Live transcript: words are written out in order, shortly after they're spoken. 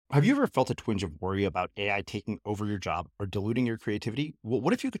Have you ever felt a twinge of worry about AI taking over your job or diluting your creativity? Well,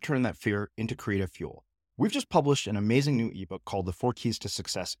 what if you could turn that fear into creative fuel? We've just published an amazing new ebook called The 4 Keys to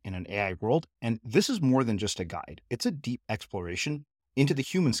Success in an AI World, and this is more than just a guide. It's a deep exploration into the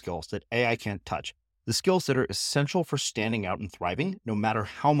human skills that AI can't touch, the skills that are essential for standing out and thriving, no matter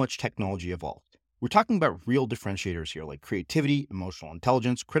how much technology evolves. We're talking about real differentiators here, like creativity, emotional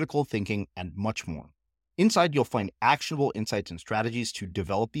intelligence, critical thinking, and much more. Inside, you'll find actionable insights and strategies to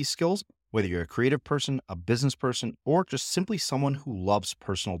develop these skills, whether you're a creative person, a business person, or just simply someone who loves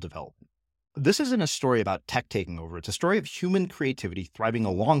personal development. This isn't a story about tech taking over. It's a story of human creativity thriving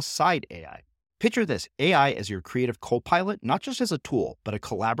alongside AI. Picture this, AI as your creative co-pilot, not just as a tool, but a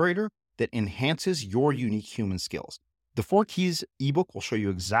collaborator that enhances your unique human skills. The 4 Keys ebook will show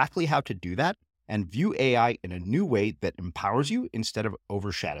you exactly how to do that and view AI in a new way that empowers you instead of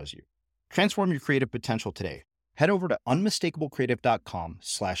overshadows you. Transform your creative potential today. Head over to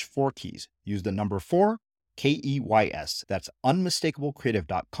unmistakablecreative.com/4keys. Use the number 4, KEYS. That's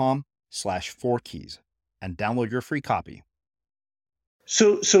unmistakablecreative.com/4keys and download your free copy.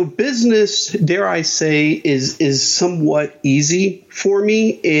 So business, dare I say, is somewhat easy for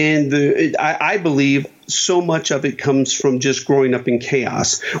me. And I believe so much of it comes from just growing up in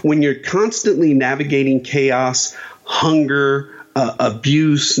chaos. When you're constantly navigating chaos, hunger,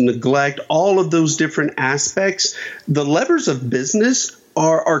 abuse, neglect, all of those different aspects, the levers of business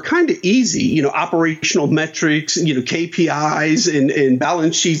are kind of easy, operational metrics, KPIs and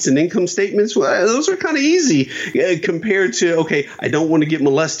balance sheets and income statements. Well, those are kind of easy compared to, okay, I don't want to get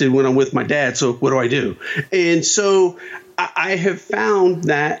molested when I'm with my dad. So what do I do? And so I have found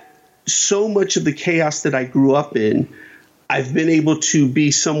that so much of the chaos that I grew up in, I've been able to be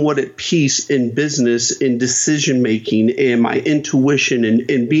somewhat at peace in business, in decision making, and my intuition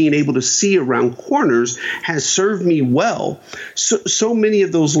and being able to see around corners has served me well. So many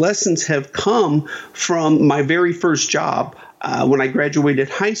of those lessons have come from my very first job. When I graduated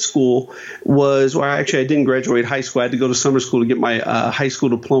high school I didn't graduate high school. I had to go to summer school to get my high school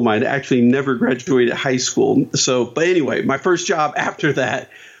diploma. I'd actually never graduated high school. But anyway, my first job after that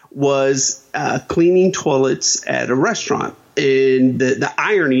was cleaning toilets at a restaurant. And the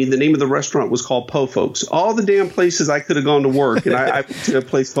irony, the name of the restaurant was called Po Folks. All the damn places I could have gone to work, and I went to a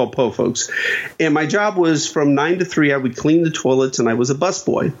place called Po Folks. And my job was from 9 to 3. I would clean the toilets, and I was a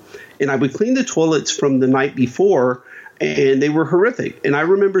busboy. And I would clean the toilets from the night before, and they were horrific. And I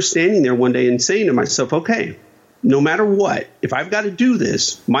remember standing there one day and saying to myself, okay, no matter what, if I've got to do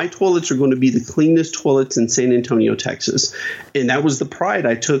this, my toilets are going to be the cleanest toilets in San Antonio, Texas. And that was the pride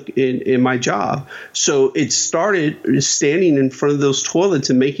I took in my job. So it started standing in front of those toilets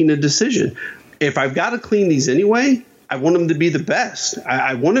and making a decision. If I've got to clean these anyway, I want them to be the best.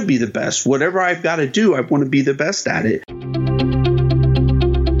 I want to be the best. Whatever I've got to do, I want to be the best at it.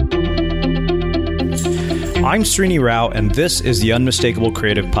 I'm Srini Rao, and this is the Unmistakable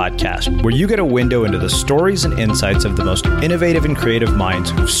Creative Podcast, where you get a window into the stories and insights of the most innovative and creative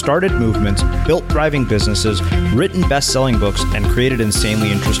minds who've started movements, built thriving businesses, written best-selling books, and created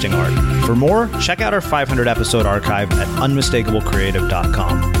insanely interesting art. For more, check out our 500-episode archive at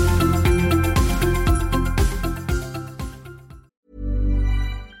unmistakablecreative.com.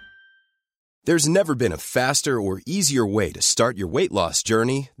 There's never been a faster or easier way to start your weight loss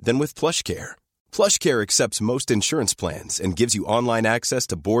journey than with PlushCare. PlushCare accepts most insurance plans and gives you online access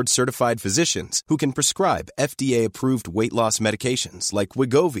to board-certified physicians who can prescribe FDA-approved weight loss medications like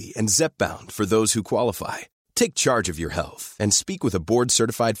Wegovy and Zepbound for those who qualify. Take charge of your health and speak with a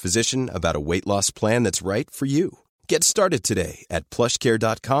board-certified physician about a weight loss plan that's right for you. Get started today at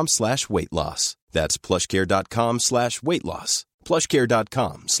plushcare.com/weight-loss. That's plushcare.com/weight-loss.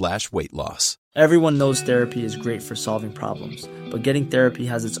 plushcare.com/weight-loss. Everyone knows therapy is great for solving problems, but getting therapy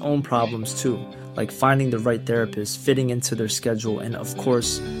has its own problems too, like finding the right therapist, fitting into their schedule, and of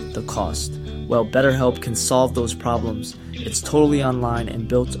course, the cost. Well, BetterHelp can solve those problems. It's totally online and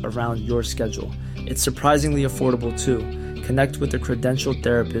built around your schedule. It's surprisingly affordable too. Connect with a credentialed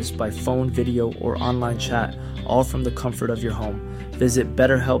therapist by phone, video, or online chat, all from the comfort of your home. Visit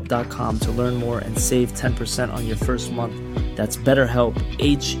BetterHelp.com to learn more and save 10% on your first month. That's BetterHelp,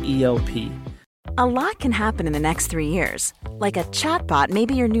 H-E-L-P. A lot can happen in the next 3 years. Like a chatbot may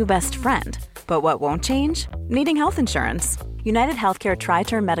be your new best friend. But what won't change? Needing health insurance. United Healthcare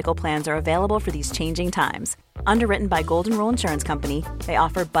Tri-Term Medical Plans are available for these changing times. Underwritten by Golden Rule Insurance Company, they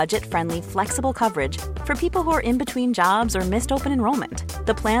offer budget-friendly, flexible coverage for people who are in between jobs or missed open enrollment.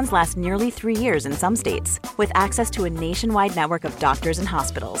 The plans last nearly 3 years in some states, with access to a nationwide network of doctors and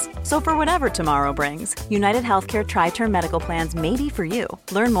hospitals. So for whatever tomorrow brings, United Healthcare Tri-Term Medical Plans may be for you.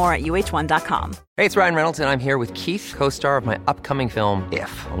 Learn more at uh1.com. Hey, it's Ryan Reynolds, and I'm here with Keith, co-star of my upcoming film,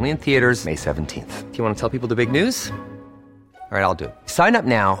 If, only in theaters May 17th. Do you want to tell people the big news? All right, I'll do it. Sign up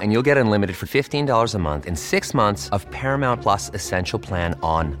now and you'll get unlimited for $15 a month and 6 months of Paramount Plus Essential Plan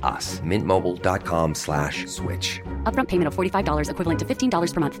on us. MintMobile.com/switch. Upfront payment of $45 equivalent to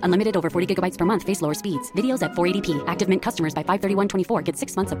 $15 per month. Unlimited over 40 gigabytes per month. Face lower speeds. Videos at 480p. Active Mint customers by 531.24 get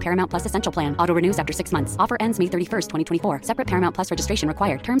 6 months of Paramount Plus Essential Plan. Auto renews after 6 months. Offer ends May 31st, 2024. Separate Paramount Plus registration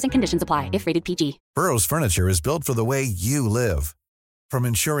required. Terms and conditions apply if rated PG. Burrow's furniture is built for the way you live. From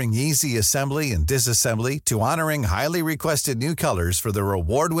ensuring easy assembly and disassembly to honoring highly requested new colors for their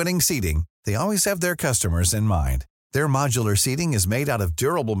award-winning seating, they always have their customers in mind. Their modular seating is made out of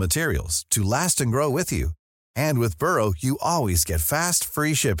durable materials to last and grow with you. And with Burrow, you always get fast,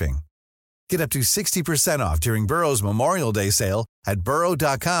 free shipping. Get up to 60% off during Burrow's Memorial Day sale at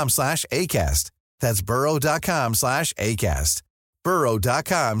burrow.com/ACAST. That's burrow.com/ACAST.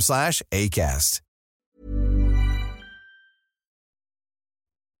 burrow.com/ACAST.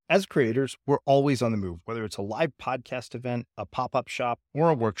 As creators, we're always on the move. Whether it's a live podcast event, a pop-up shop, or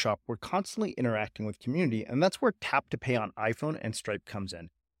a workshop, we're constantly interacting with community, and that's where Tap to Pay on iPhone and Stripe comes in.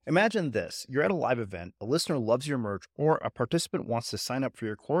 Imagine this. You're at a live event, a listener loves your merch, or a participant wants to sign up for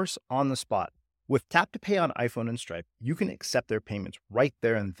your course on the spot. With Tap to Pay on iPhone and Stripe, you can accept their payments right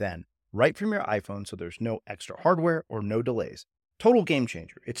there and then, right from your iPhone, so there's no extra hardware or no delays. Total game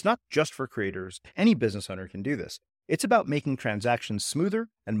changer. It's not just for creators. Any business owner can do this. It's about making transactions smoother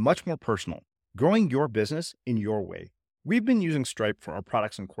and much more personal, growing your business in your way. We've been using Stripe for our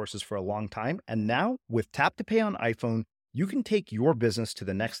products and courses for a long time, and now with Tap to Pay on iPhone, you can take your business to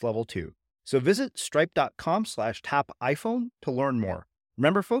the next level too. So visit stripe.com/tapiphone to learn more.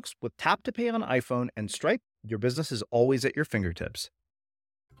 Remember, folks, with Tap to Pay on iPhone and Stripe, your business is always at your fingertips.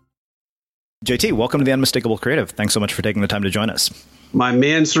 JT, welcome to the Unmistakable Creative. Thanks so much for taking the time to join us. My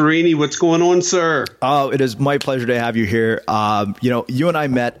man, Serini, what's going on, sir? Oh, it is my pleasure to have you here. You and I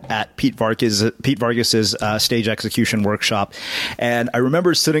met at Pete Vargas's stage execution workshop, and I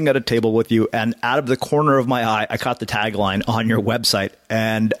remember sitting at a table with you, and out of the corner of my eye, I caught the tagline on your website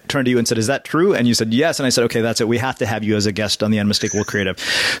and turned to you and said, "Is that true?" And you said, "Yes." And I said, "Okay, that's it. We have to have you as a guest on the Unmistakable Creative."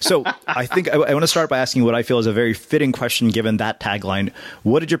 So I think I want to start by asking what I feel is a very fitting question given that tagline.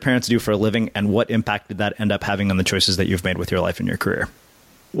 What did your parents do for a living, and what impact did that end up having on the choices that you've made with your life and your career?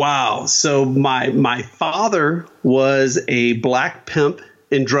 Wow. So my father was a black pimp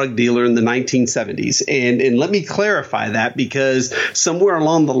and drug dealer in the 1970s. And let me clarify that, because somewhere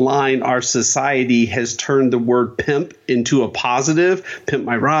along the line, our society has turned the word pimp into a positive. Pimp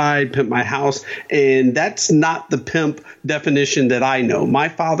my ride, pimp my house. And that's not the pimp definition that I know. My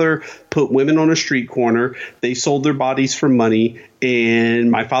father put women on a street corner. They sold their bodies for money.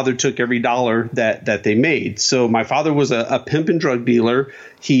 And my father took every dollar that they made. So my father was a pimp and drug dealer.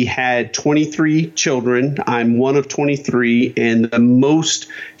 He had 23 children. I'm one of 23. And the most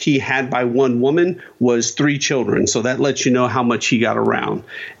he had by one woman was 3 children. So that lets you know how much he got around.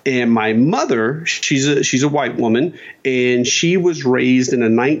 And my mother, she's a white woman, and she was raised in a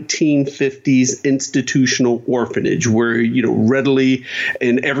 1950s institutional orphanage where, readily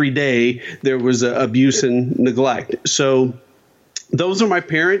and every day there was abuse and neglect. So those are my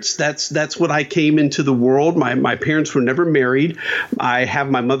parents. That's what I came into the world. My parents were never married. I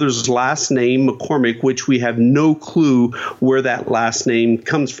have my mother's last name, McCormick, which we have no clue where that last name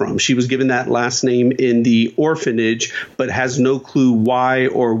comes from. She was given that last name in the orphanage, but has no clue why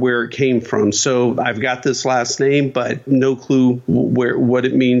or where it came from. So I've got this last name, but no clue what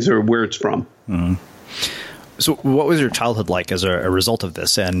it means or where it's from. Mm-hmm. So what was your childhood like as a result of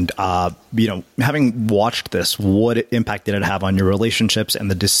this? And, having watched this, what impact did it have on your relationships and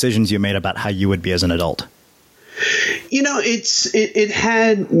the decisions you made about how you would be as an adult? It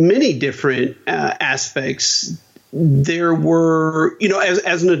had many different aspects. There were,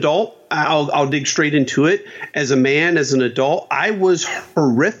 as an adult, I'll dig straight into it. As a man, as an adult, I was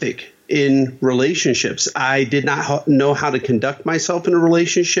horrific in relationships. I did not know how to conduct myself in a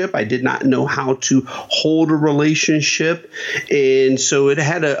relationship. I did not know how to hold a relationship. And so it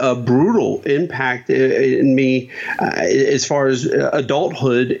had a brutal impact in me as far as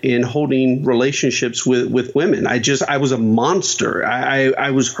adulthood and holding relationships with women. I was a monster.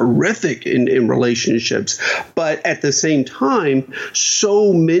 I was horrific in relationships. But at the same time,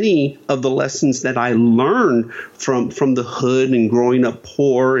 so many of the lessons that I learned from the hood and growing up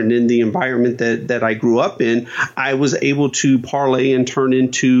poor and in the environment that I grew up in, I was able to parlay and turn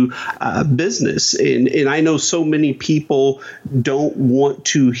into business. And I know so many people don't want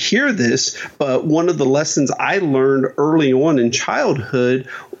to hear this, but one of the lessons I learned early on in childhood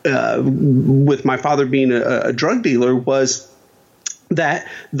with my father being a drug dealer was that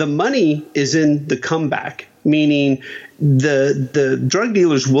the money is in the comeback, meaning the drug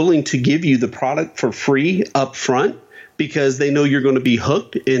dealer is willing to give you the product for free up front because they know you're going to be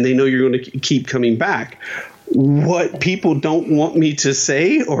hooked and they know you're going to keep coming back. What people don't want me to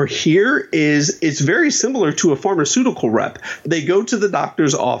say or hear is it's very similar to a pharmaceutical rep. They go to the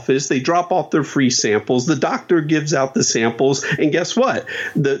doctor's office, they drop off their free samples, the doctor gives out the samples, and guess what?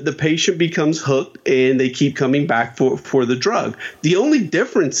 The patient becomes hooked and they keep coming back for the drug. The only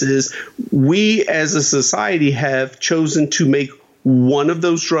difference is we as a society have chosen to make one of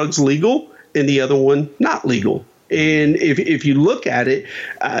those drugs legal and the other one not legal. And if you look at it,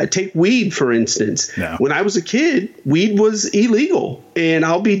 take weed, for instance. No. When I was a kid, weed was illegal. And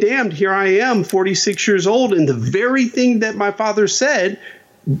I'll be damned, here I am, 46 years old, and the very thing that my father said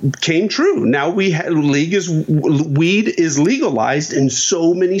came true. Now weed is legalized in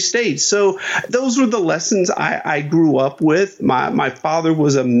so many states. So those were the lessons I grew up with. My father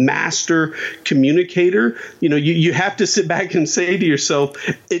was a master communicator. You know, you have to sit back and say to yourself,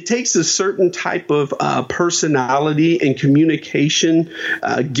 it takes a certain type of personality and communication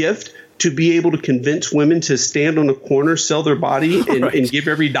gift to be able to convince women to stand on a corner, sell their body, and give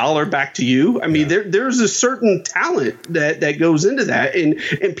every dollar back to you. I mean, there's a certain talent that goes into that. And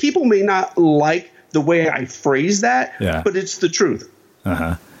people may not like the way I phrase that, but it's the truth.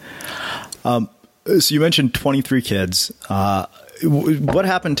 So you mentioned 23 kids. What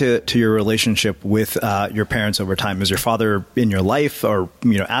happened to your relationship with your parents over time? Is your father in your life or,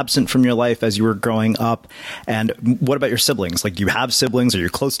 absent from your life as you were growing up? And what about your siblings? Like, do you have siblings? Are you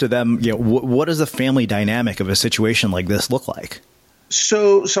close to them? What does the family dynamic of a situation like this look like?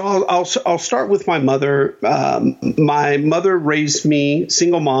 So I'll start with my mother. My mother raised me,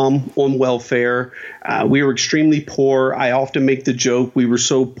 single mom, on welfare. We were extremely poor. I often make the joke we were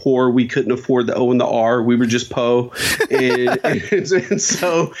so poor we couldn't afford the O and the R. We were just po. And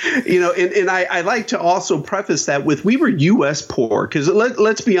so, and I like to also preface that with we were U.S. poor, because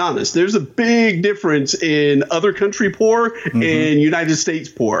let's be honest, there's a big difference in other country poor and United States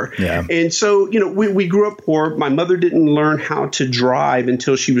poor. Yeah. And so, we grew up poor. My mother didn't learn how to drive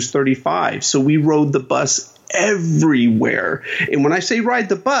until she was 35. So we rode the bus everywhere. And when I say ride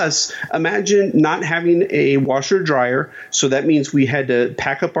the bus, imagine not having a washer dryer. So that means we had to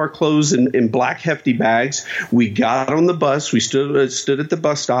pack up our clothes in black hefty bags. We got on the bus. We stood at the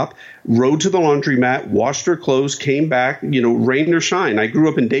bus stop, rode to the laundromat, washed our clothes, came back, rain or shine. I grew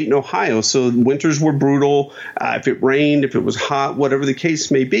up in Dayton, Ohio. So winters were brutal. If it rained, if it was hot, whatever the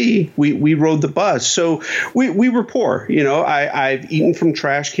case may be, we rode the bus. So we were poor. I've eaten from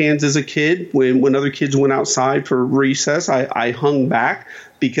trash cans as a kid. When other kids went outside for recess, I hung back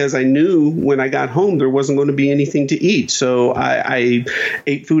because I knew when I got home there wasn't going to be anything to eat. So I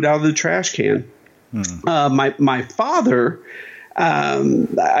ate food out of the trash can. My father,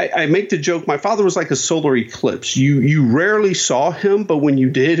 I make the joke, my father was like a solar eclipse. You rarely saw him, but when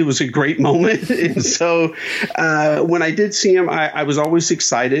you did, it was a great moment. And so when I did see him, I was always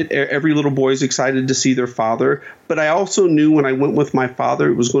excited. Every little boy is excited to see their father. But I also knew when I went with my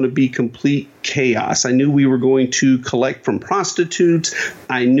father, it was going to be complete chaos. I knew we were going to collect from prostitutes.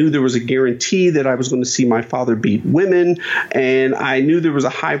 I knew there was a guarantee that I was going to see my father beat women. And I knew there was a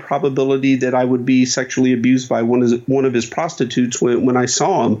high probability that I would be sexually abused by one of his prostitutes when I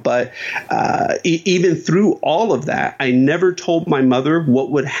saw him. But even through all of that, I never told my mother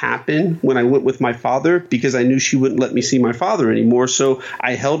what would happen when I went with my father because I knew she wouldn't let me see my father anymore. So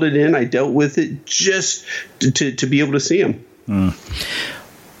I held it in. I dealt with it just to be able to see him.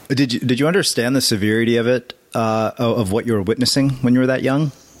 Did you understand the severity of it, of what you were witnessing when you were that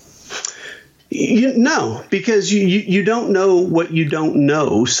young? No, because you don't know what you don't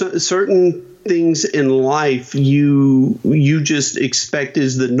know. So, certain things in life you just expect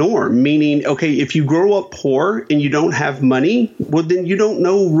is the norm. Meaning, okay, if you grow up poor and you don't have money, well, then you don't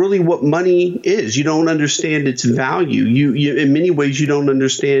know really what money is. You don't understand its value. You in many ways, you don't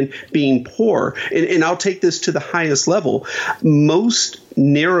understand being poor. And I'll take this to the highest level. Most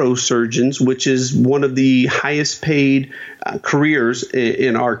neurosurgeons, which is one of the highest paid careers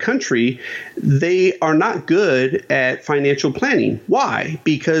in our country, they are not good at financial planning. Why?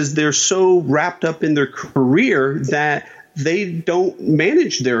 Because they're so wrapped up in their career that they don't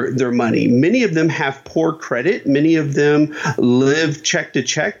manage their money. Many of them have poor credit. Many of them live check to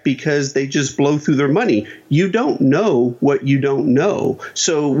check because they just blow through their money. You don't know what you don't know.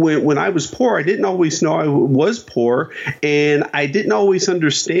 So when I was poor, I didn't always know I was poor, and I didn't always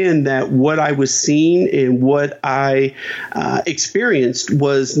understand that what I was seeing and what I experienced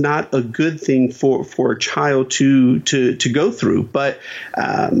was not a good thing for a child to go through. But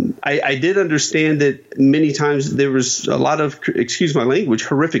I did understand that many times there was a lot of, excuse my language,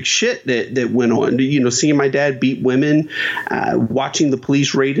 horrific shit that went on. Seeing my dad beat women, watching the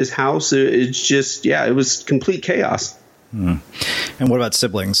police raid his house. It's just, it was complete chaos. And what about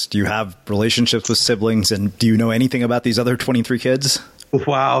siblings? Do you have relationships with siblings, and do you know anything about these other 23 kids?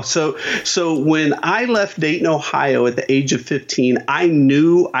 Wow. So when I left Dayton, Ohio at the age of 15, I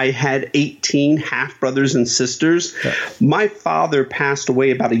knew I had 18 half brothers and sisters. Yeah. My father passed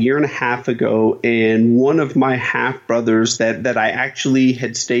away about a year and a half ago, and one of my half brothers that I actually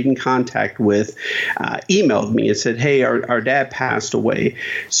had stayed in contact with emailed me and said, hey, our dad passed away.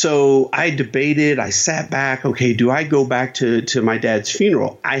 So I debated. I sat back. Okay, do I go back to my dad's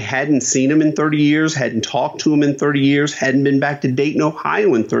funeral? I hadn't seen him in 30 years, hadn't talked to him in 30 years, hadn't been back to Dayton, Ohio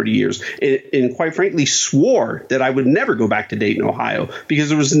in 30 years, and quite frankly swore that I would never go back to Dayton, Ohio, because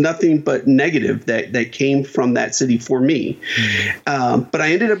there was nothing but negative that came from that city for me. But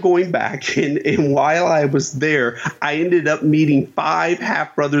I ended up going back, and while I was there, I ended up meeting 5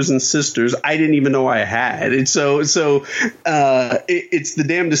 half brothers and sisters I didn't even know I had. And so it's the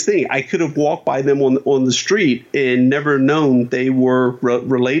damnedest thing. I could have walked by them on the street and never known they were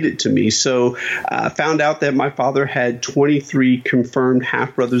related to me. So I found out that my father had 23 confirmed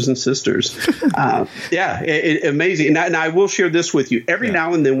half brothers and sisters. Amazing. And I will share this with you. Every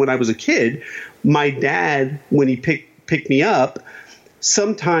now and then when I was a kid, my dad, when he picked me up,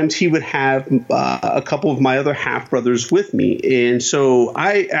 sometimes he would have a couple of my other half brothers with me. And so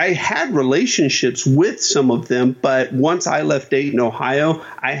I had relationships with some of them. But once I left Dayton, Ohio,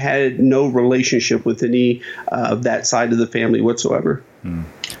 I had no relationship with any of that side of the family whatsoever.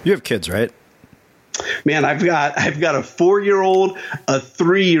 You have kids, right? Man, I've got a 4-year-old, a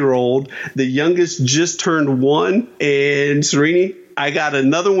 3-year-old. The youngest just turned 1, and Serini, I got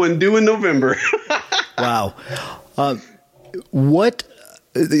another one due in November. Wow. What?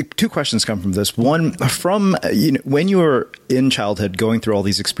 2 questions come from this. One, from when you were in childhood, going through all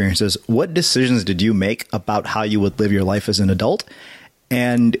these experiences, what decisions did you make about how you would live your life as an adult,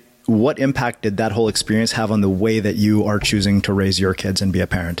 and what impact did that whole experience have on the way that you are choosing to raise your kids and be a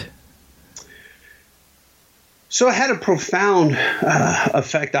parent? So it had a profound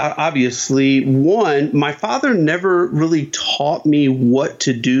effect, obviously. One, my father never really taught me what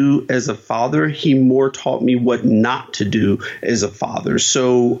to do as a father. He more taught me what not to do as a father.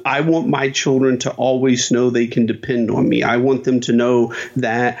 So I want my children to always know they can depend on me. I want them to know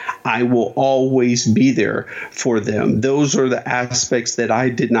that I will always be there for them. Those are the aspects that I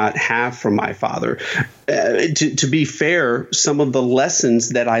did not have from my father. To be fair, some of the lessons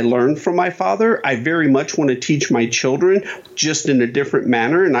that I learned from my father, I very much want to teach my children, just in a different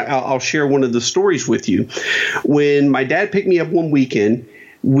manner. And I'll share one of the stories with you. When my dad picked me up one weekend,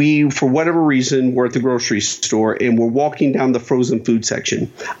 we, for whatever reason, were at the grocery store and we're walking down the frozen food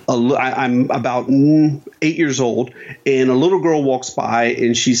section. I'm about 8 years old, and a little girl walks by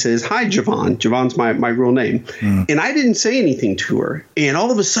and she says, "Hi, Javon." Javon's my real name. And I didn't say anything to her. And all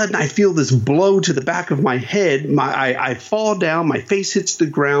of a sudden, I feel this blow to the back of my head. I fall down, my face hits the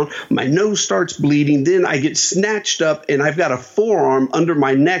ground, my nose starts bleeding. Then I get snatched up and I've got a forearm under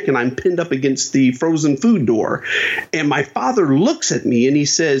my neck and I'm pinned up against the frozen food door. And my father looks at me and he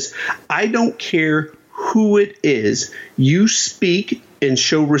says, "I don't care who it is, you speak and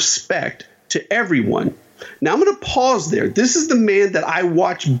show respect to everyone." Now, I'm going to pause there. This is the man that I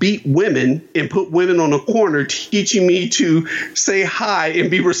watch beat women and put women on a corner, teaching me to say hi and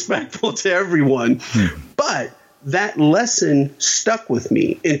be respectful to everyone. But that lesson stuck with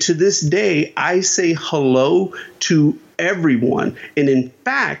me. And to this day, I say hello to everyone. And in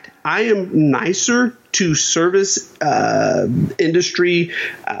fact, I am nicer to service industry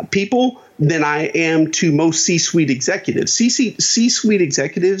people than I am to most C-suite executives. C-suite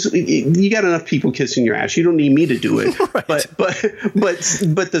executives, you got enough people kissing your ass. You don't need me to do it. Right.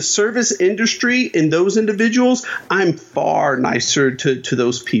 But the service industry and those individuals, I'm far nicer to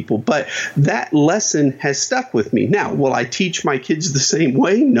those people. But that lesson has stuck with me. Now, will I teach my kids the same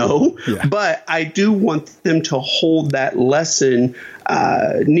way? No. Yeah. But I do want them to hold that lesson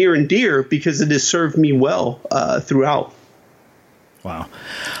near and dear because it has served me well throughout. Wow.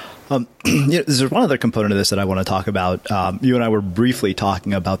 There's one other component of this that I want to talk about. You and I were briefly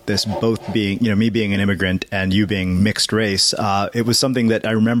talking about this, both being, me being an immigrant and you being mixed race. It was something that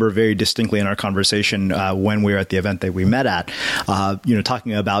I remember very distinctly in our conversation when we were at the event that we met at,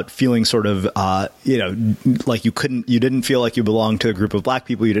 talking about feeling sort of, like you didn't feel like you belonged to a group of black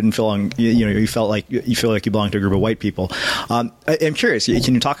people. You didn't feel, you felt like you belonged to a group of white people. I'm curious,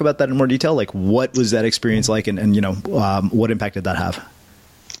 can you talk about that in more detail? Like, what was that experience like, and what impact did that have?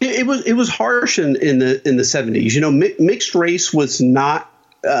 It was harsh in the 70s. Mixed race was not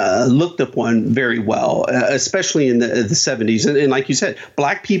looked upon very well, especially in the 70s. And like you said,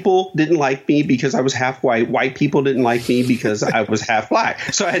 black people didn't like me because I was half white. White people didn't like me because I was half black.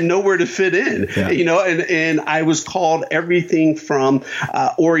 So I had nowhere to fit in, and I was called everything from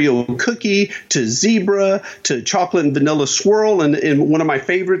Oreo cookie to zebra to chocolate and vanilla swirl. And one of my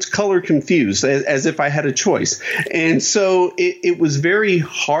favorites, color confused, as if I had a choice. And so it was very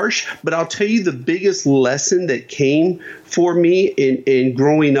harsh. But I'll tell you the biggest lesson that came for me in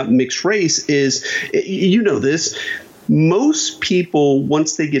growing up mixed race is, this, most people,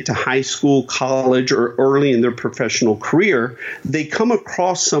 once they get to high school, college, or early in their professional career, they come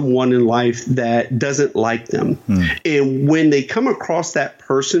across someone in life that doesn't like them. And when they come across that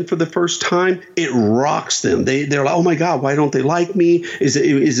person for the first time, it rocks them. They're like, oh my God, why don't they like me? Is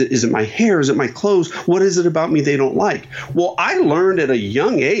it my hair? Is it my clothes? What is it about me they don't like? Well, I learned at a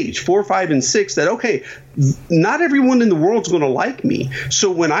young age, 4, 5, and 6, that, okay, not everyone in the world's going to like me.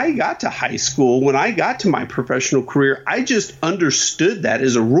 So when I got to high school, when I got to my professional career, I just understood that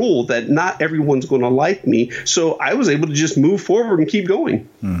as a rule that not everyone's going to like me. So I was able to just move forward and keep going.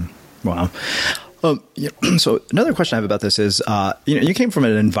 Wow. So another question I have about this is, you came from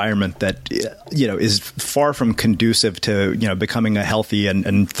an environment that, is far from conducive to, becoming a healthy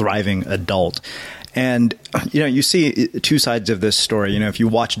and thriving adult. And, you see two sides of this story. If you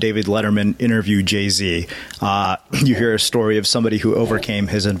watch David Letterman interview Jay-Z, you hear a story of somebody who overcame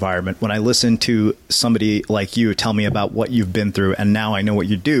his environment. When I listen to somebody like you tell me about what you've been through, and now I know what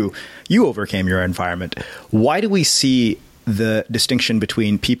you do, you overcame your environment. Why do we see the distinction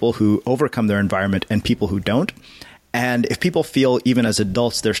between people who overcome their environment and people who don't? And if people feel, even as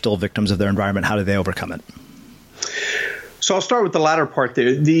adults, they're still victims of their environment, how do they overcome it? So I'll start with the latter part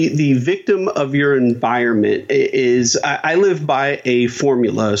there. The victim of your environment is, I live by a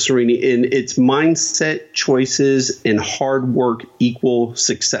formula, Serini, and it's mindset, choices, and hard work equal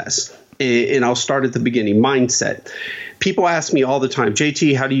success. And I'll start at the beginning. Mindset. People ask me all the time,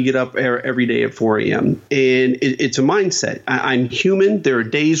 JT, how do you get up every day at 4 a.m.? And it's a mindset. I'm human. There are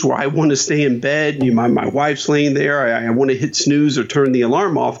days where I want to stay in bed. My wife's laying there. I want to hit snooze or turn the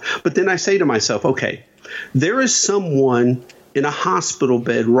alarm off. But then I say to myself, okay, there is someone in a hospital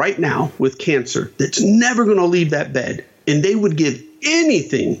bed right now with cancer that's never going to leave that bed. And they would give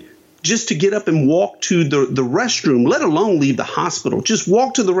anything just to get up and walk to the restroom, let alone leave the hospital. Just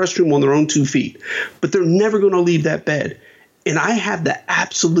walk to the restroom on their own 2 feet. But they're never going to leave that bed. And I have the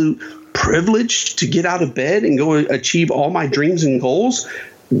absolute privilege to get out of bed and go achieve all my dreams and goals.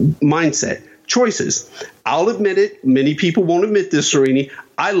 Mindset. Choices. I'll admit it. Many people won't admit this, Serini.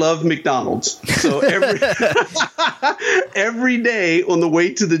 I love McDonald's. So every day on the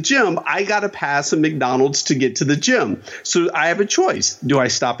way to the gym, I got to pass a McDonald's to get to the gym. So I have a choice. Do I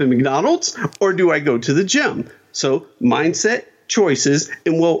stop at McDonald's or do I go to the gym? So mindset, choices,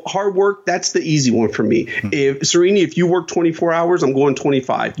 and hard work, that's the easy one for me. Serini, if you work 24 hours, I'm going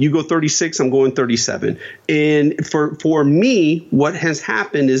 25. You go 36, I'm going 37. And for me, what has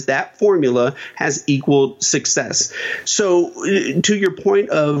happened is that formula has equaled success. So to your point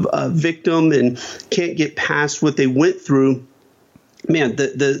of a victim and can't get past what they went through, man,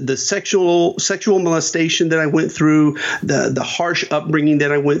 the sexual molestation that I went through, the harsh upbringing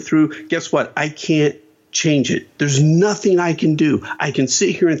that I went through, guess what? I can't change it. There's nothing I can do. I can sit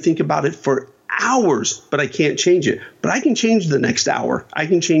here and think about it for hours, but I can't change it. But I can change the next hour. I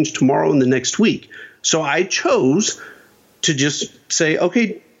can change tomorrow and the next week. So I chose to just say,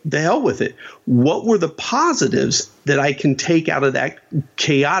 okay, the hell with it. What were the positives that I can take out of that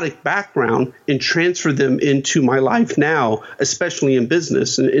chaotic background and transfer them into my life now, especially in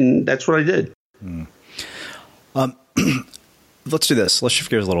business? And that's what I did. Let's do this. Let's shift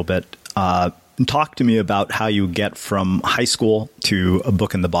gears a little bit. Talk to me about how you get from high school to a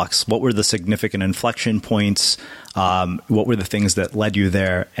book in the box. What were the significant inflection points? What were the things that led you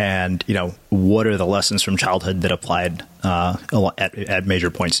there? And, what are the lessons from childhood that applied at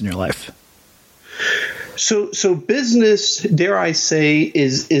major points in your life? So business, dare I say,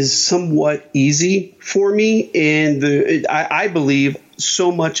 is somewhat easy for me. And I believe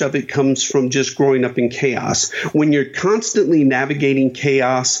so much of it comes from just growing up in chaos. When you're constantly navigating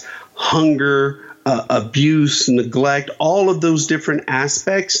chaos, hunger, abuse, neglect, all of those different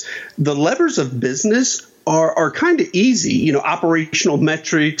aspects, the levers of business are kind of easy, operational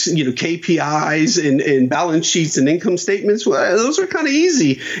metrics, KPIs and balance sheets and income statements. Well, those are kind of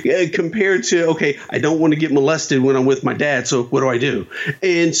easy compared to, okay, I don't want to get molested when I'm with my dad. So what do I do?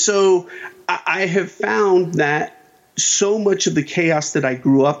 And so I have found that so much of the chaos that I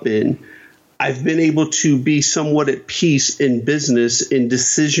grew up in, I've been able to be somewhat at peace in business, in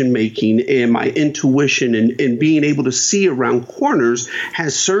decision making, and my intuition and being able to see around corners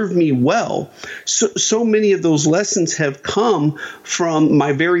has served me well. So many of those lessons have come from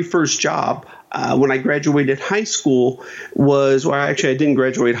my very first job. When I graduated high school I didn't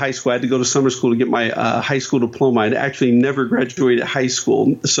graduate high school. I had to go to summer school to get my high school diploma. I actually never graduated high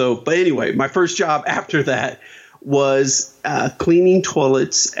school. But anyway, my first job after that was cleaning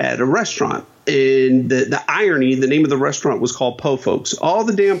toilets at a restaurant. And the irony, the name of the restaurant was called Po Folks. All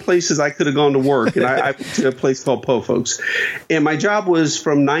the damn places I could have gone to work, and I went to a place called Po Folks. And my job was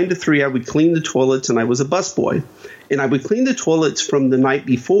from 9 to 3. I would clean the toilets, and I was a busboy. And I would clean the toilets from the night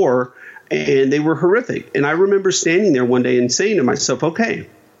before, and they were horrific. And I remember standing there one day and saying to myself, okay,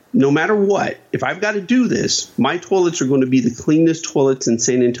 no matter what, if I've got to do this, my toilets are going to be the cleanest toilets in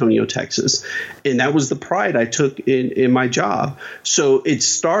San Antonio, Texas. And that was the pride I took in my job. So it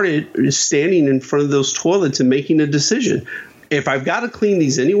started standing in front of those toilets and making a decision. If I've got to clean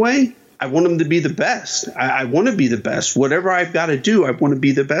these anyway, I want them to be the best. I want to be the best. Whatever I've got to do, I want to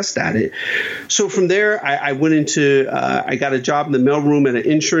be the best at it. So from there, I went into I got a job in the mailroom at an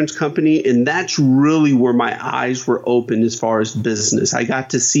insurance company, and that's really where my eyes were open as far as business. I got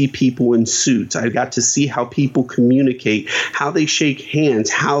to see people in suits. I got to see how people communicate, how they shake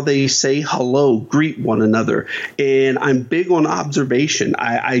hands, how they say hello, greet one another. And I'm big on observation.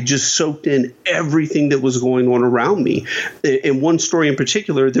 I just soaked in everything that was going on around me. In one story in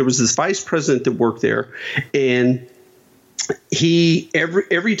particular, there was this vice president that worked there, and he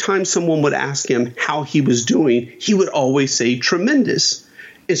every time someone would ask him how he was doing, he would always say tremendous.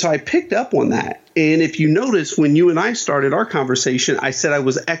 And so I picked up on that. And if you notice, when you and I started our conversation, I said I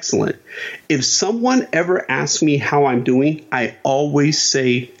was excellent. If someone ever asks me how I'm doing, I always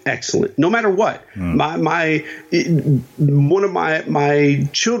say excellent, no matter what. One of my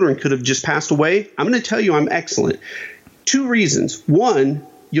children could have just passed away. I'm going to tell you I'm excellent. 2 reasons. One,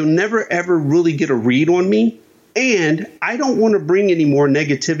 you'll never, ever really get a read on me. And I don't want to bring any more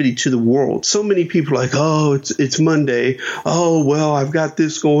negativity to the world. So many people are like, oh, it's Monday. Oh, well, I've got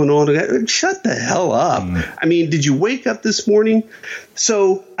this going on. Shut the hell up. I mean, did you wake up this morning?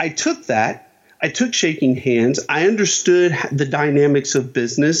 So I took that. I took shaking hands. I understood the dynamics of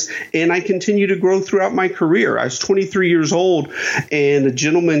business, and I continued to grow throughout my career. I was 23 years old, and a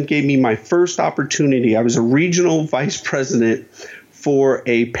gentleman gave me my first opportunity. I was a regional vice president for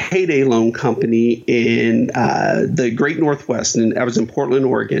a payday loan company in the Great Northwest, and I was in Portland,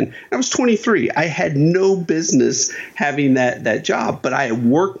 Oregon. I was 23. I had no business having that job, but I had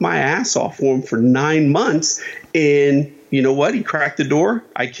worked my ass off for him for 9 months, and you know what? He cracked the door.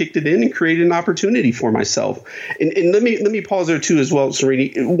 I kicked it in and created an opportunity for myself. And let me pause there too as well,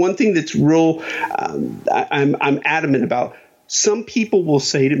 Srini. One thing that's real, I'm adamant about. Some people will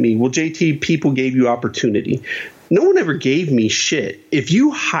say to me, well, JT, people gave you opportunity. No one ever gave me shit. If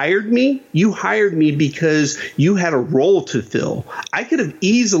you hired me because you had a role to fill. I could have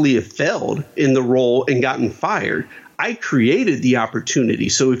easily have failed in the role and gotten fired. I created the opportunity.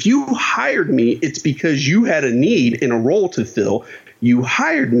 So if you hired me, it's because you had a need and a role to fill. You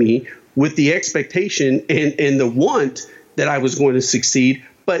hired me with the expectation and the want that I was going to succeed.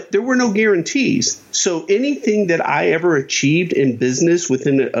 But there were no guarantees. So anything that I ever achieved in business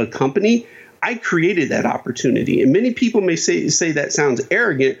within a company, I created that opportunity. And many people may say that sounds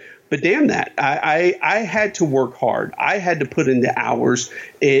arrogant, but damn that. I had to work hard. I had to put in the hours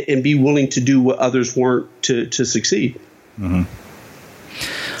and be willing to do what others weren't to succeed. Mm-hmm.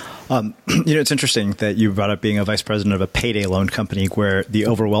 It's interesting that you brought up being a vice president of a payday loan company where the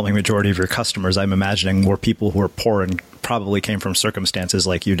overwhelming majority of your customers, I'm imagining, were people who were poor and probably came from circumstances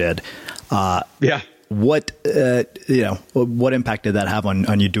like you did. Yeah. What impact did that have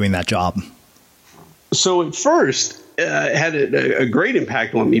on you doing that job? So at first, it had a great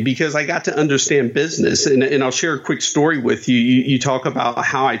impact on me because I got to understand business. And I'll share a quick story with you. You talk about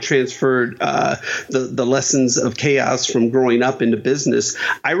how I transferred the lessons of chaos from growing up into business.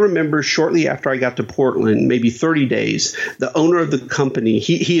 I remember shortly after I got to Portland, maybe 30 days, the owner of the company,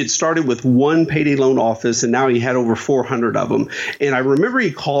 he had started with one payday loan office, and now he had over 400 of them. And I remember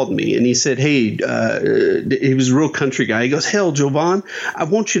he called me and he said, hey, he was a real country guy. He goes, hell, Jovan, I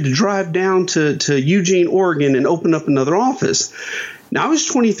want you to drive down to Eugene, Oregon and open up another office. Now, I was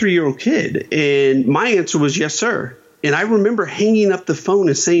a 23-year-old kid, and my answer was yes, sir. And I remember hanging up the phone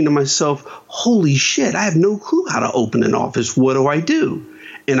and saying to myself, holy shit, I have no clue how to open an office. What do I do?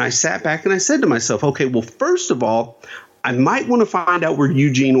 And I sat back and I said to myself, okay, well, first of all, I might want to find out where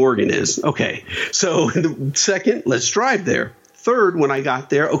Eugene, Oregon is. Okay, so second, let's drive there. Third, when I got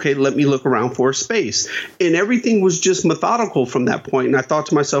there, okay, let me look around for a space. And everything was just methodical from that point. And I thought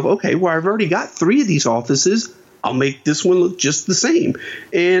to myself, okay, well, I've already got 3 of these offices. I'll make this one look just the same.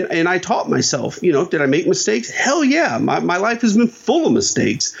 And I taught myself, did I make mistakes? Hell yeah. My life has been full of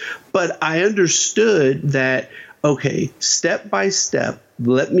mistakes. But I understood that, okay, step by step,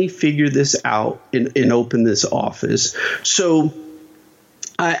 let me figure this out and open this office. So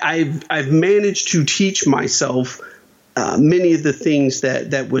I've managed to teach myself many of the things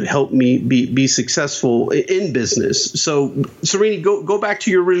that would help me be successful in business. So, Srini, go back to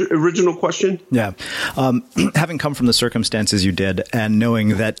your original question. Yeah. Having come from the circumstances you did and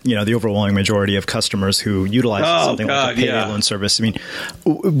knowing that, the overwhelming majority of customers who utilize something like a payday loan service, I mean,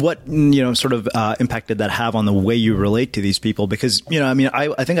 what, sort of impact did that have on the way you relate to these people? Because,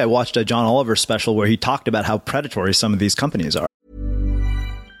 I think I watched a John Oliver special where he talked about how predatory some of these companies are.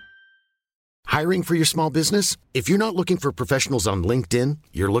 Hiring for your small business? If you're not looking for professionals on LinkedIn,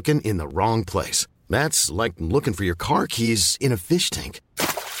 you're looking in the wrong place. That's like looking for your car keys in a fish tank.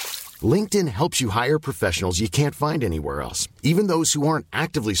 LinkedIn helps you hire professionals you can't find anywhere else, even those who aren't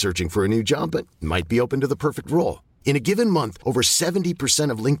actively searching for a new job but might be open to the perfect role. In a given month, over 70%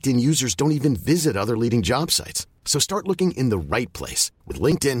 of LinkedIn users don't even visit other leading job sites. So start looking in the right place. With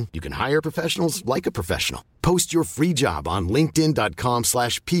LinkedIn, you can hire professionals like a professional. Post your free job on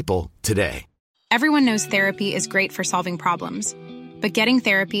linkedin.com/people today. Everyone knows therapy is great for solving problems, but getting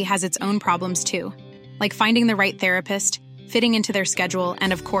therapy has its own problems too, like finding the right therapist, fitting into their schedule,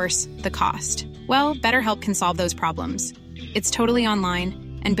 and of course, the cost. Well, BetterHelp can solve those problems. It's totally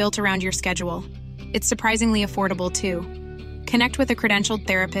online and built around your schedule. It's surprisingly affordable too. Connect with a credentialed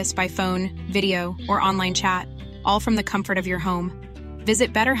therapist by phone, video, or online chat, all from the comfort of your home.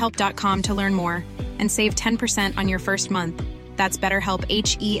 Visit BetterHelp.com to learn more and save 10% on your first month. That's BetterHelp,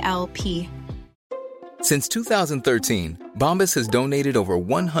 H-E-L-P. Since 2013, Bombas has donated over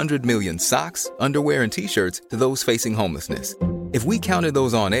 100 million socks, underwear, and T-shirts to those facing homelessness. If we counted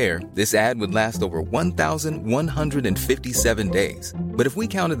those on air, this ad would last over 1,157 days. But if we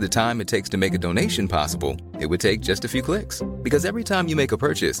counted the time it takes to make a donation possible, it would take just a few clicks. Because every time you make a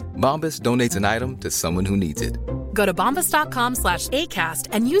purchase, Bombas donates an item to someone who needs it. Go to bombas.com/ACAST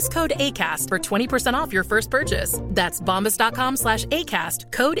and use code ACAST for 20% off your first purchase. That's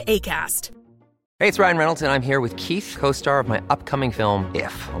bombas.com/ACAST, code ACAST. Hey, it's Ryan Reynolds, and I'm here with Keith, co-star of my upcoming film,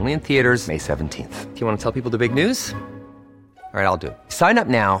 If, only in theaters May 17th. Do you want to tell people the big news? All right, I'll do it. Sign up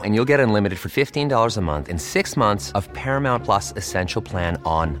now and you'll get unlimited for $15 a month and 6 months of Paramount Plus Essential Plan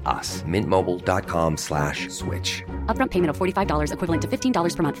on us. MintMobile.com/switch. Upfront payment of $45 equivalent to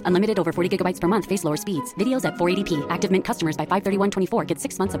 $15 per month. Unlimited over 40 gigabytes per month. Face lower speeds. Videos at 480p. Active Mint customers by 531.24 get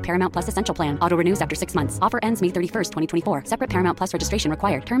 6 months of Paramount Plus Essential Plan. Auto renews after 6 months. Offer ends May 31st, 2024. Separate Paramount Plus registration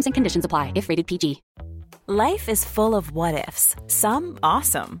required. Terms and conditions apply if rated PG. Life is full of what-ifs. Some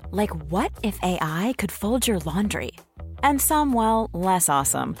awesome. Like what if AI could fold your laundry? And some, well, less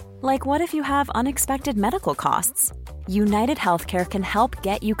awesome. Like what if you have unexpected medical costs? United Healthcare can help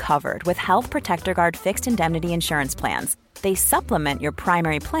get you covered with Health Protector Guard fixed indemnity insurance plans. They supplement your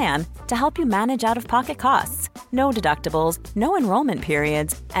primary plan to help you manage out-of-pocket costs. No deductibles, no enrollment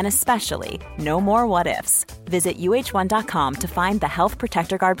periods, and especially no more what-ifs. Visit UH1.com to find the Health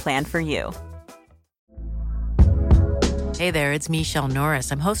Protector Guard plan for you. Hey there, it's Michelle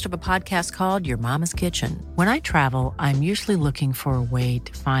Norris. I'm host of a podcast called Your Mama's Kitchen. When I travel, I'm usually looking for a way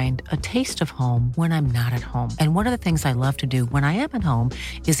to find a taste of home when I'm not at home. And one of the things I love to do when I am at home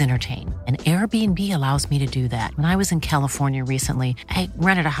is entertain. And Airbnb allows me to do that. When I was in California recently, I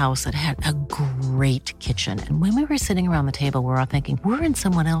rented a house that had a great kitchen. And when we were sitting around the table, we were all thinking, we're in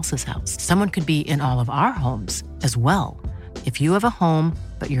someone else's house. Someone could be in all of our homes as well. If you have a home,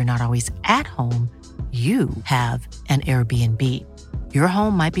 but you're not always at home, you have an Airbnb. Your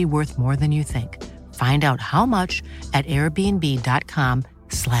home might be worth more than you think. Find out how much at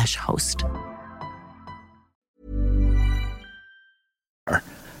airbnb.com/host.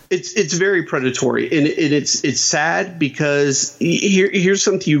 It's very predatory, and it's sad because here's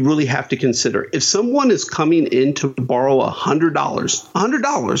something you really have to consider. If someone is coming in to borrow $100, I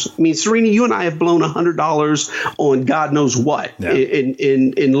mean, Serena, you and I have blown $100 on God knows what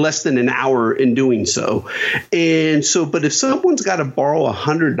in less than an hour in doing so. And so, but if someone's got to borrow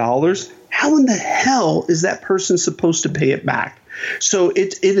 $100, how in the hell is that person supposed to pay it back? So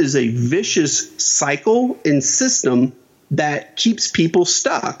it is a vicious cycle and system that keeps people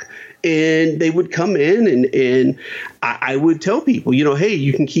stuck. And they would come in and I would tell people, hey,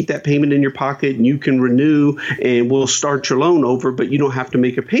 you can keep that payment in your pocket and you can renew and we'll start your loan over, but you don't have to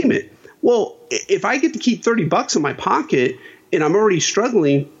make a payment. Well, if I get to keep $30 in my pocket and I'm already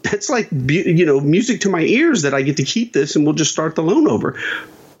struggling, that's like, music to my ears that I get to keep this and we'll just start the loan over.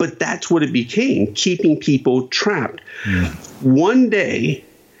 But that's what it became, keeping people trapped. One day,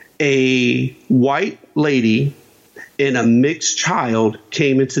 a white lady and a mixed child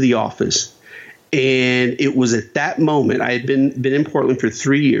came into the office. And it was at that moment, I had been in Portland for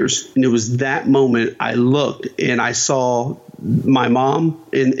 3 years. And it was that moment I looked and I saw my mom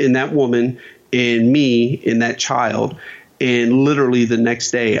in that woman and me in that child. And literally the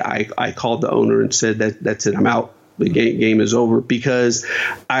next day I called the owner and said, that's it, I'm out. The game is over, because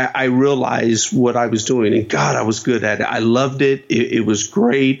I realized what I was doing, and God, I was good at it. I loved it. It was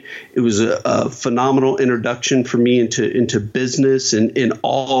great. It was a phenomenal introduction for me into business and in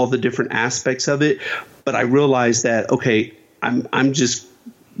all the different aspects of it. But I realized that, okay, I'm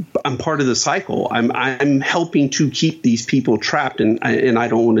part of the cycle. I'm helping to keep these people trapped, and I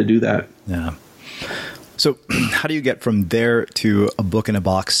don't want to do that. Yeah. So how do you get from there to a book in a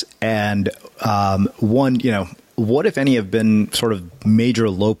box? And what, if any, have been sort of major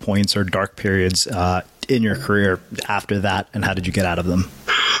low points or dark periods in your career after that, and how did you get out of them?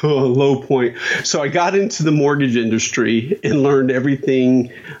 Low point. So I got into the mortgage industry and learned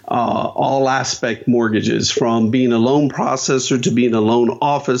everything, all aspect mortgages, from being a loan processor to being a loan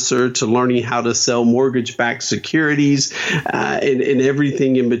officer to learning how to sell mortgage-backed securities and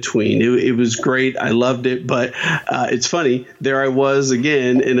everything in between. It was great. I loved it. But it's funny. There I was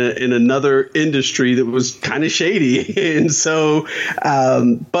again in another industry that was kind of shady. And so,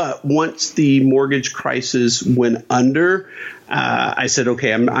 but once the mortgage crisis went under, I said,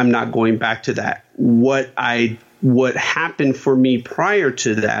 okay, I'm not going back to that. What happened for me prior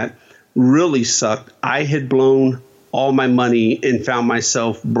to that really sucked. I had blown all my money and found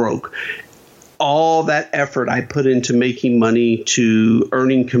myself broke. All that effort I put into making money, to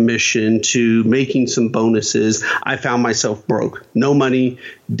earning commission, to making some bonuses, I found myself broke. No money,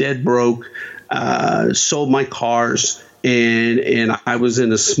 dead broke, sold my cars. And I was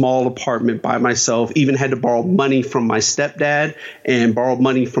in a small apartment by myself, even had to borrow money from my stepdad and borrow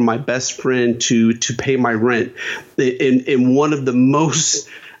money from my best friend to pay my rent. And one of the most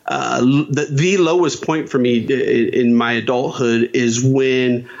the lowest point for me in my adulthood is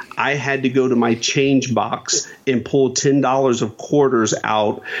when I had to go to my change box and pull $10 of quarters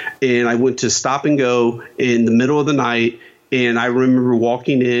out. And I went to Stop and Go in the middle of the night. And I remember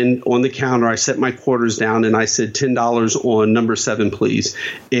walking in on the counter, I set my quarters down and I said, $10 on number 7, please.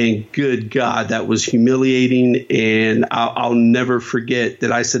 And good God, that was humiliating. And I'll never forget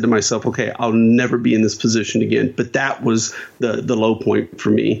that I said to myself, okay, I'll never be in this position again. But that was the low point for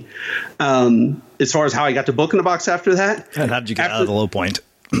me. As far as how I got to Book in a Box after that. And how did you get out of the low point?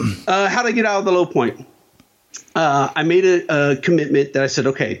 How did I get out of the low point? I made a commitment that I said,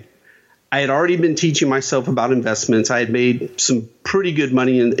 okay, I had already been teaching myself about investments. I had made some pretty good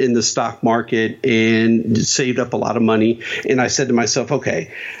money in the stock market and saved up a lot of money. And I said to myself,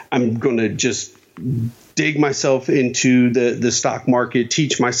 okay, I'm going to just dig myself into the stock market,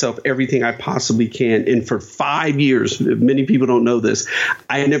 teach myself everything I possibly can. And for 5 years, many people don't know this,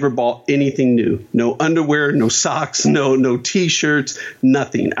 I never bought anything new. No underwear, no socks, no T-shirts,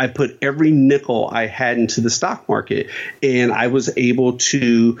 nothing. I put every nickel I had into the stock market, and I was able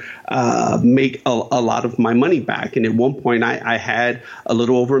to make a lot of my money back. And at one point, I had a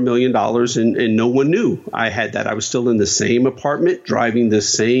little over $1 million, and no one knew I had that. I was still in the same apartment, driving the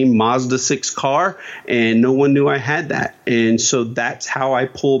same Mazda 6 car, and no one knew I had that. And so that's how I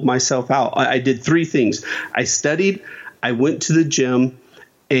pulled myself out. I did 3 things. I studied, I went to the gym,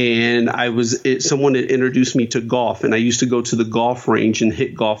 and someone had introduced me to golf, and I used to go to the golf range and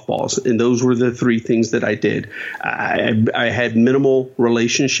hit golf balls. And those were the 3 things that I did. I had minimal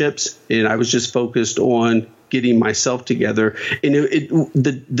relationships, and I was just focused on getting myself together. And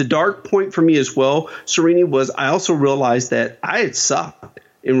the dark point for me as well, Serini, was I also realized that I had sucked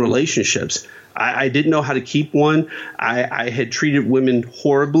in relationships. I didn't know how to keep one. I had treated women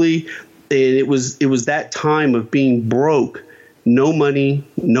horribly. And it was that time of being broke, no money,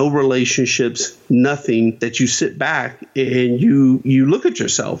 no relationships, nothing, that you sit back and you look at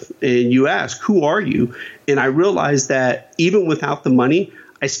yourself and you ask, who are you? And I realized that even without the money,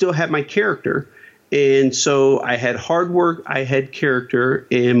 I still had my character. And so I had hard work, I had character,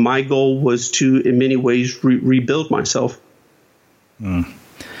 and my goal was to, in many ways, rebuild myself.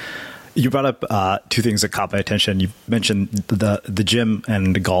 You brought up 2 things that caught my attention. You mentioned the gym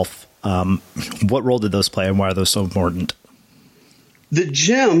and golf. What role did those play, and why are those so important? The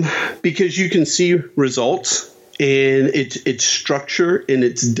gym, because you can see results, and its structure and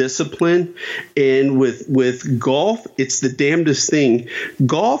its discipline. And with golf, it's the damnedest thing.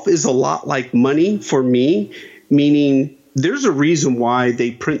 Golf is a lot like money for me, meaning there's a reason why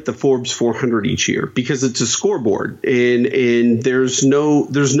they print the Forbes 400 each year, because it's a scoreboard, and there's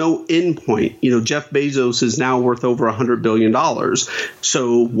no end point. You know, Jeff Bezos is now worth over $100 billion.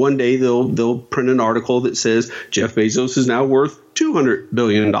 So one day they'll print an article that says Jeff Bezos is now worth $200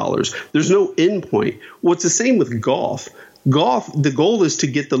 billion. There's no end point. Well, it's the same with golf. Golf, the goal is to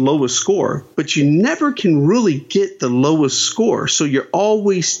get the lowest score, but you never can really get the lowest score. So you're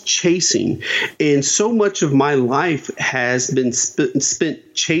always chasing. And so much of my life has been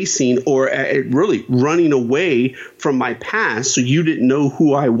spent chasing, or really running away from my past. So you didn't know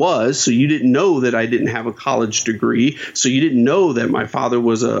who I was. So you didn't know that I didn't have a college degree. So you didn't know that my father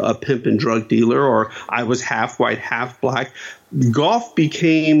was a pimp and drug dealer, or I was half white, half black. Golf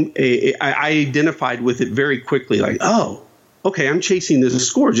became I identified with it very quickly, like, oh, okay, I'm chasing this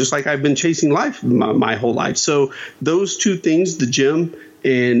score just like I've been chasing life my whole life. So those 2 things, the gym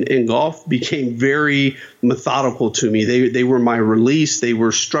and golf, became very methodical to me. They were my release. They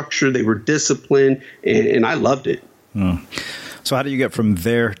were structured. They were disciplined, and I loved it. So how do you get from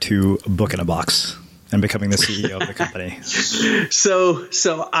there to Book in a Box and becoming the CEO of the company? So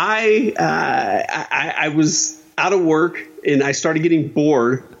I was out of work, and I started getting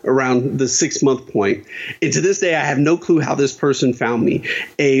bored around the 6-month point. And to this day, I have no clue how this person found me.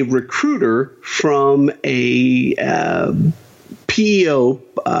 A recruiter from a PEO,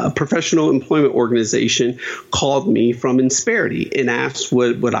 professional employment organization, called me from Insperity and asked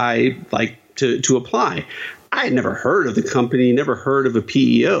would I like to apply. I had never heard of the company, never heard of a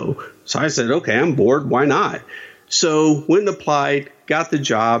PEO. So I said, okay, I'm bored. Why not? So went and applied, got the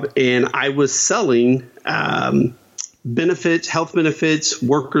job, and I was selling benefits, health benefits,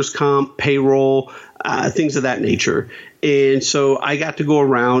 workers' comp, payroll, things of that nature. And so I got to go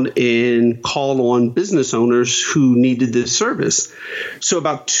around and call on business owners who needed this service. So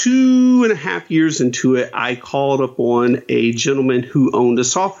about 2.5 years into it, I called up on a gentleman who owned a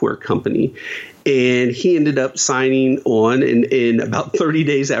software company. And he ended up signing on, and about 30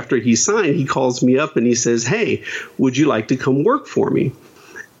 days after he signed, he calls me up and he says, hey, would you like to come work for me?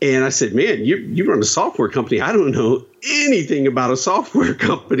 And I said, man, you run a software company. I don't know anything about a software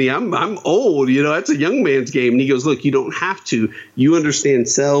company. I'm old, that's a young man's game. And he goes, look, you don't have to. You understand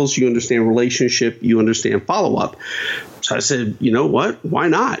sales, you understand relationship, you understand follow-up. So I said, you know what? Why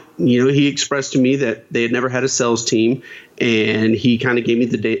not? He expressed to me that they had never had a sales team, and he kind of gave me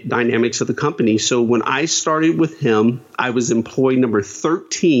the dynamics of the company. So when I started with him, I was employee number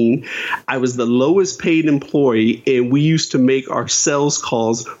 13. I was the lowest paid employee, and we used to make our sales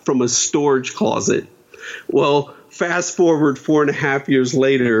calls from a storage closet. Well, fast forward 4.5 years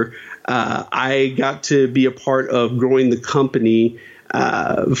later, I got to be a part of growing the company.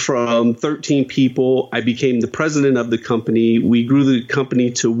 From 13 people, I became the president of the company. We grew the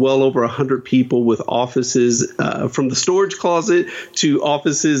company to well over 100 people, with offices from the storage closet to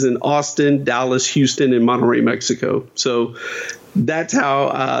offices in Austin, Dallas, Houston, and Monterrey, Mexico. So that's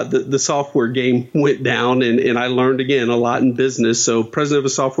how the software game went down. And I learned, again, a lot in business. So president of a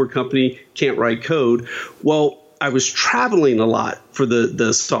software company, can't write code. Well, I was traveling a lot for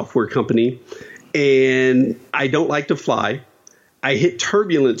the software company, and I don't like to fly. I hit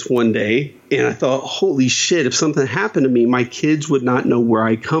turbulence one day, and I thought, holy shit, if something happened to me, my kids would not know where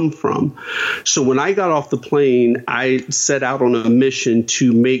I come from. So when I got off the plane, I set out on a mission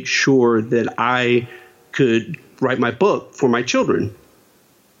to make sure that I could write my book for my children.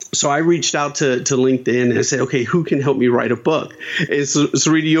 So I reached out to LinkedIn and I said, okay, who can help me write a book? And so,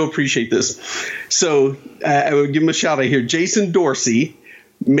 Serena, you'll appreciate this. So I would give him a shout out here. Jason Dorsey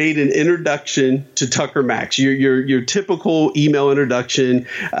made an introduction to Tucker Max, your typical email introduction,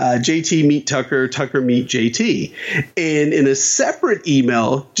 JT meet Tucker, Tucker meet JT. And in a separate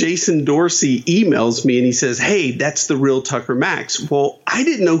email, Jason Dorsey emails me and he says, hey, that's the real Tucker Max. Well, I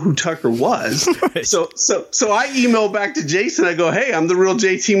didn't know who Tucker was. Right. So I emailed back to Jason. I go, hey, I'm the real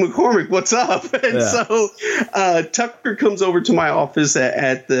JT McCormick. What's up? And so Tucker comes over to my office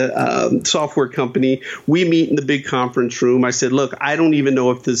at the software company. We meet in the big conference room. I said, look, I don't even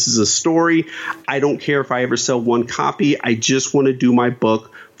know if this is a story. I don't care if I ever sell one copy. I just want to do my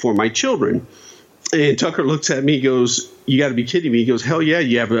book for my children. And Tucker looks at me, he goes, you got to be kidding me. He goes, hell yeah,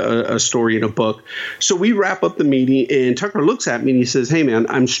 you have a story in a book. So we wrap up the meeting, and Tucker looks at me and he says, hey, man,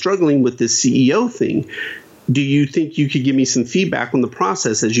 I'm struggling with this CEO thing. Do you think you could give me some feedback on the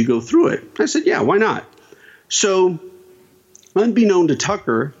process as you go through it? I said, yeah, why not? So unbeknown to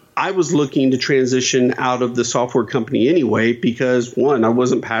Tucker, I was looking to transition out of the software company anyway because, one, I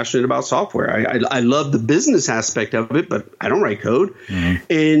wasn't passionate about software. I love the business aspect of it, but I don't write code. Mm-hmm.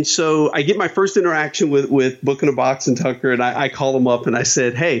 And so I get my first interaction with Book in a Box and Tucker, and I call him up and I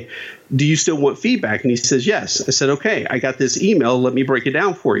said, hey, do you still want feedback? And he says, yes. I said, okay, I got this email. Let me break it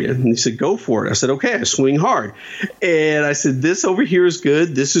down for you. And he said, go for it. I said, okay, I swing hard. And I said, this over here is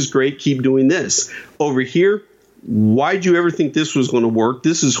good. This is great. Keep doing this. Over here, why'd you ever think this was going to work?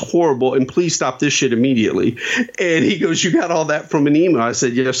 This is horrible, and please stop this shit immediately. And he goes, you got all that from an email? I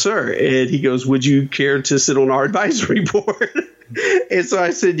said, yes, sir. And he goes, would you care to sit on our advisory board? And so I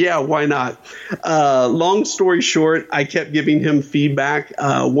said, yeah, why not? Long story short, I kept giving him feedback.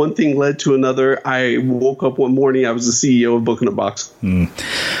 One thing led to another. I woke up one morning, I was the CEO of Book in a Box.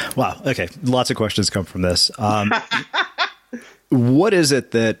 Wow. Okay. Lots of questions come from this. What is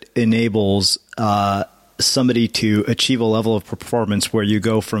it that enables somebody to achieve a level of performance where you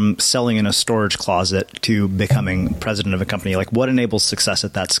go from selling in a storage closet to becoming president of a company? Like, what enables success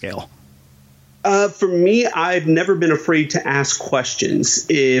at that scale? For me, I've never been afraid to ask questions.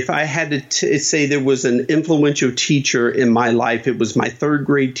 If I had to say there was an influential teacher in my life, it was my third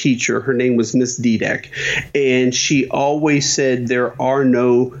grade teacher. Her name was Miss Dudek. And she always said there are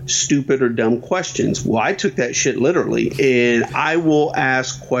no stupid or dumb questions. Well, I took that shit literally. And I will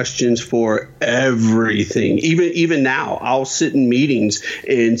ask questions for everything. Even now, I'll sit in meetings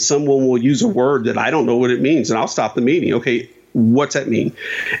and someone will use a word that I don't know what it means. And I'll stop the meeting. Okay, what's that mean?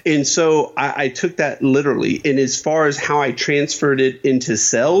 And so I took that literally. And as far as how I transferred it into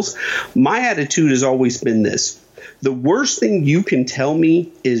sales, my attitude has always been this. The worst thing you can tell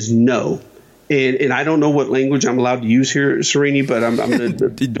me is no. And I don't know what language I'm allowed to use here, Serini, but I'm going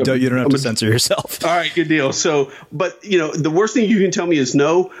to... You don't have to censor yourself. All right, good deal. So, but, the worst thing you can tell me is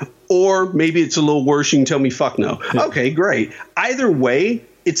no, or maybe it's a little worse, you can tell me fuck no. Yeah. Okay, great. Either way,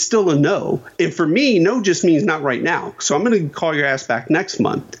 it's still a no. And for me, no just means not right now. So I'm going to call your ass back next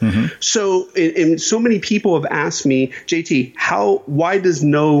month. Mm-hmm. So, and so many people have asked me, JT, why does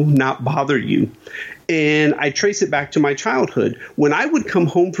no not bother you? And I trace it back to my childhood. When I would come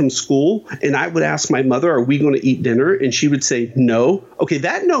home from school and I would ask my mother, are we going to eat dinner? And she would say, no. Okay,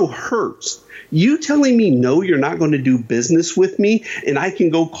 that no hurts. You telling me no, you're not going to do business with me, and I can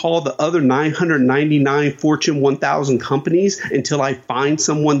go call the other 999 Fortune 1000 companies until I find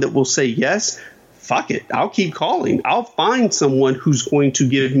someone that will say yes? Fuck it. I'll keep calling. I'll find someone who's going to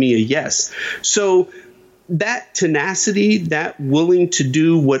give me a yes. So that tenacity, that willing to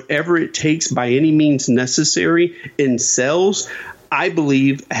do whatever it takes by any means necessary in sales, I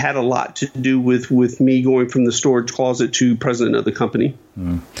believe had a lot to do with me going from the storage closet to president of the company.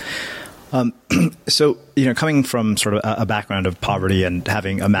 So, coming from sort of a background of poverty and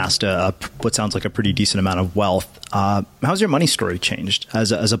having amassed what sounds like a pretty decent amount of wealth, how's your money story changed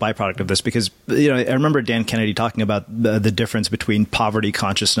as a byproduct of this? Because, I remember Dan Kennedy talking about the difference between poverty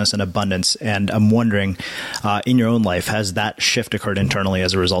consciousness and abundance. And I'm wondering, in your own life, has that shift occurred internally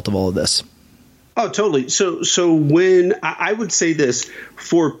as a result of all of this? Oh, totally. So when I would say this,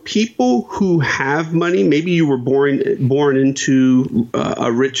 for people who have money, maybe you were born into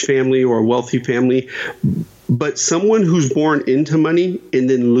a rich family or a wealthy family, But someone who's born into money and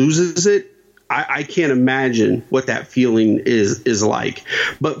then loses it, I can't imagine what that feeling is like.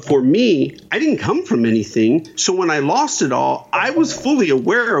 But for me, I didn't come from anything. So when I lost it all, I was fully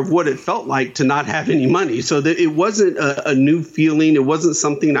aware of what it felt like to not have any money. So that it wasn't a new feeling. It wasn't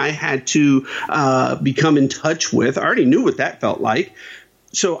something I had to become in touch with. I already knew what that felt like.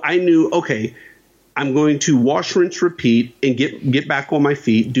 So I knew, okay, I'm going to wash, rinse, repeat, and get back on my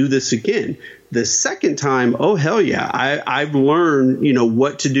feet, do this again. The second time, oh, hell yeah, I've learned,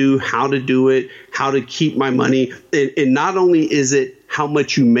 what to do, how to do it, how to keep my money. And not only is it how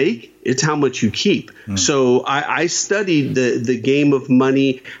much you make, it's how much you keep. So I studied the game of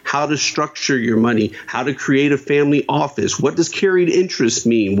money, how to structure your money, how to create a family office. What does carried interest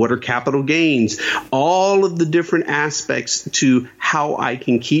mean? What are capital gains? All of the different aspects to how I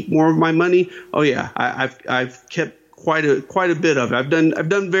can keep more of my money. Oh, yeah, I've kept quite a bit of it. I've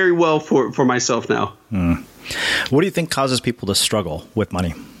done very well for myself now. What do you think causes people to struggle with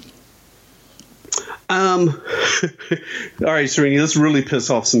money? All right, Srini, let's really piss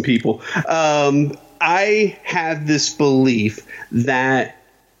off some people. I have this belief that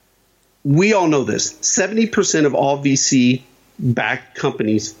we all know this. 70% of all VC-backed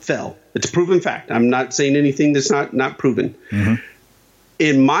companies fail. It's a proven fact. I'm not saying anything that's not proven. Mm-hmm.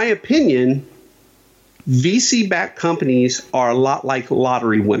 In my opinion, VC-backed companies are a lot like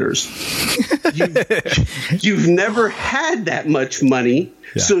lottery winners. You've never had that much money.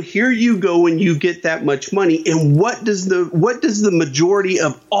 Yeah. So here you go and you get that much money. And what does the majority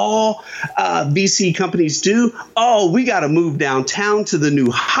of all VC companies do? Oh, we got to move downtown to the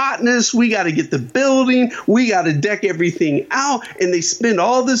new hotness. We got to get the building. We got to deck everything out. And they spend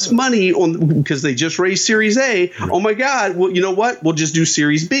all this money because they just raised Series A. Oh, my God. Well, you know what? We'll just do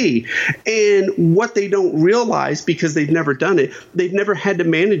Series B. And what they don't realize, because they've never done it, they've never had to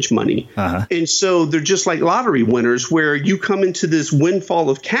manage money. Uh-huh. And so they're just like lottery winners, where you come into this windfall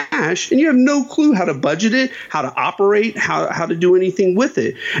of cash and you have no clue how to budget it, how to operate, how to do anything with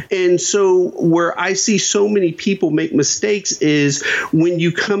it. And so where I see so many people make mistakes is when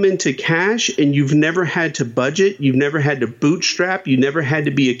you come into cash and you've never had to budget, you've never had to bootstrap, you never had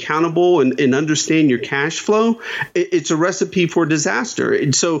to be accountable and understand your cash flow. It's a recipe for disaster.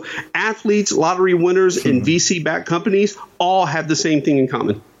 And so athletes, lottery winners, and VC-backed companies all have the same thing in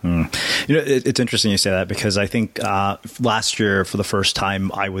common. It's interesting you say that, because I think last year, for the first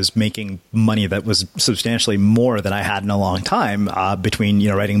time, I was making money that was substantially more than I had in a long time between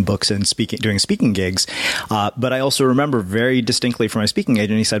writing books and doing speaking gigs. But I also remember very distinctly from my speaking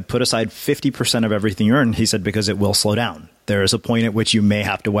agent, he said, put aside 50% of everything you earn. He said, because it will slow down. There is a point at which you may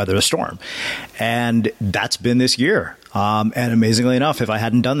have to weather the storm. And that's been this year. And amazingly enough, if I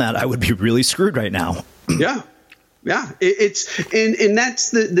hadn't done that, I would be really screwed right now. Yeah. Yeah, it's and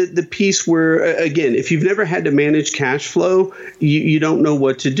that's the piece where, again, if you've never had to manage cash flow, you don't know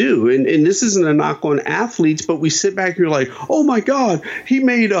what to do. And this isn't a knock on athletes, but we sit back and you're like, oh, my God, he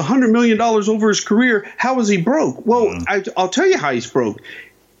made $100 million over his career. How is he broke? Well, I'll tell you how he's broke.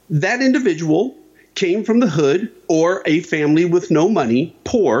 That individual came from the hood or a family with no money,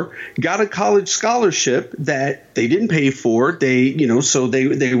 poor, got a college scholarship that they didn't pay for. So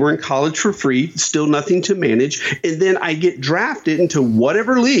they were in college for free, still nothing to manage. And then I get drafted into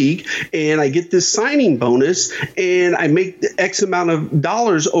whatever league and I get this signing bonus and I make X amount of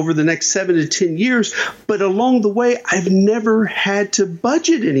dollars over the next 7 to 10 years. But along the way, I've never had to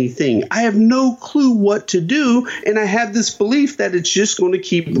budget anything. I have no clue what to do. And I have this belief that it's just going to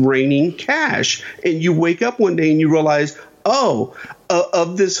keep raining cash. And you wake up one day and you realize,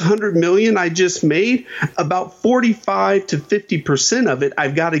 of this $100 million I just made, about 45 to 50% of it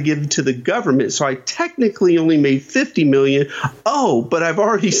I've got to give to the government. So I technically only made $50 million. Oh, but I've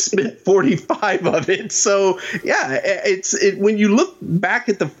already spent 45 of it. So yeah, when you look back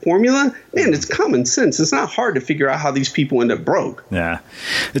at the formula, man, it's common sense. It's not hard to figure out how these people end up broke. Yeah,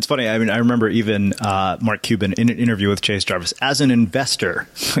 it's funny. I mean, I remember even Mark Cuban in an interview with Chase Jarvis, as an investor,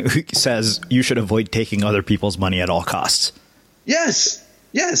 says you should avoid taking other people's money at all costs.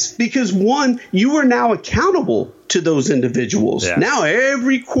 Yes, because one, you are now accountable to those individuals. Yeah. Now,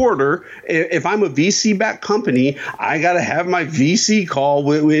 every quarter, if I'm a VC-backed company, I got to have my VC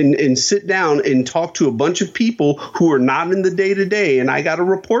call and sit down and talk to a bunch of people who are not in the day-to-day, and I got to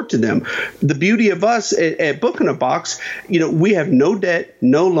report to them. The beauty of us at Book in a Box, we have no debt,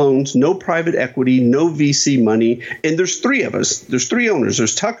 no loans, no private equity, no VC money, and there's three of us. There's three owners.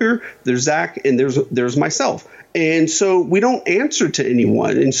 There's Tucker, there's Zach, and there's myself. And so we don't answer to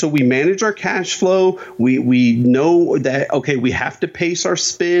anyone. And so we manage our cash flow. We know know that, okay, we have to pace our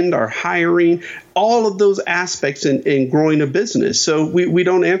spend, our hiring, all of those aspects in growing a business. So we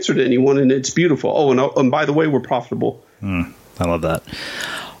don't answer to anyone, and it's beautiful. Oh, and by the way, we're profitable. I love that.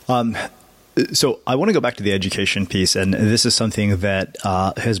 So I want to go back to the education piece, and this is something that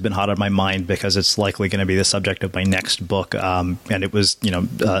has been hot on my mind because it's likely going to be the subject of my next book. And it was,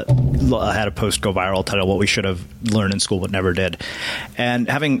 I had a post go viral titled "What We Should Have Learned in School But Never Did." And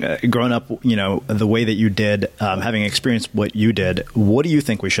having grown up, the way that you did, having experienced what you did, what do you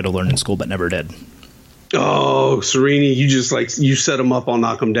think we should have learned in school but never did? Oh, Serini, you set them up, I'll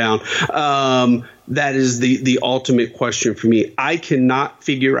knock them down. That is the ultimate question for me. I cannot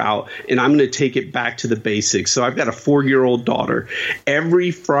figure out, and I'm going to take it back to the basics. So I've got a 4-year-old daughter.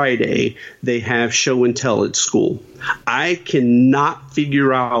 Every Friday, they have show and tell at school. I cannot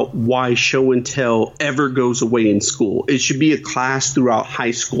figure out why show and tell ever goes away in school. It should be a class throughout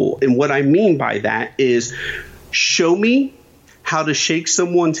high school. And what I mean by that is show me how to shake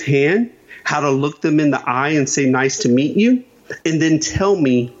someone's hand, how to look them in the eye and say, nice to meet you, and then tell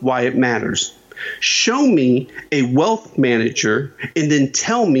me why it matters. Show me a wealth manager and then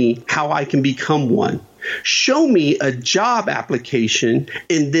tell me how I can become one. Show me a job application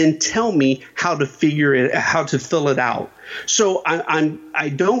and then tell me how to fill it out. So I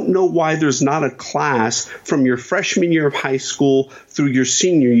don't know why there's not a class from your freshman year of high school through your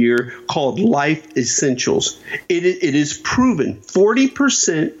senior year called Life Essentials. It is proven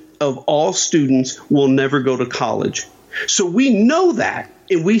 40% of all students will never go to college. So we know that.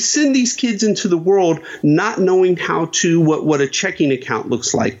 And we send these kids into the world not knowing what a checking account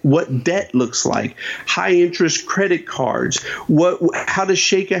looks like, what debt looks like, high interest credit cards, how to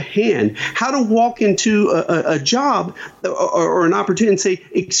shake a hand, how to walk into a job or an opportunity and say,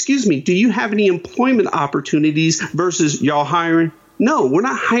 excuse me, do you have any employment opportunities versus y'all hiring? No, we're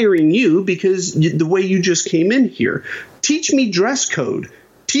not hiring you because the way you just came in here. Teach me dress code.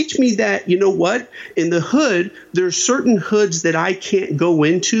 Teach me that, you know what, in the hood, there's certain hoods that I can't go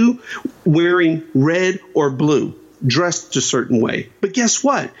into wearing red or blue, dressed a certain way. But guess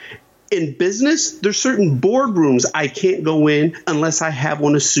what? In business, there's certain boardrooms I can't go in unless I have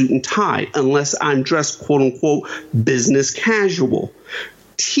on a suit and tie, unless I'm dressed, quote unquote, business casual.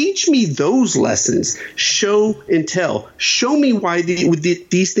 Teach me those lessons. Show and tell. Show me why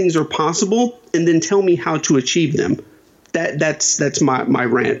these things are possible, and then tell me how to achieve them. That's my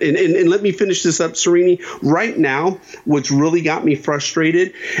rant. And let me finish this up, Serini. Right now, what's really got me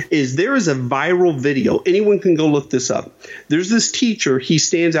frustrated is there is a viral video. Anyone can go look this up. There's this teacher. He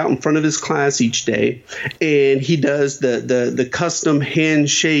stands out in front of his class each day, and he does the custom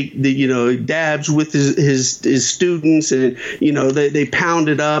handshake, dabs with his students, and they pound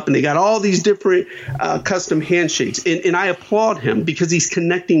it up, and they got all these different custom handshakes. And I applaud him because he's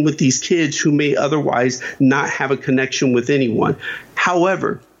connecting with these kids who may otherwise not have a connection with anyone.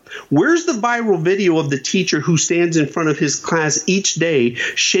 However, where's the viral video of the teacher who stands in front of his class each day,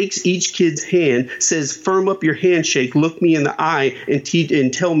 shakes each kid's hand, says, firm up your handshake, look me in the eye,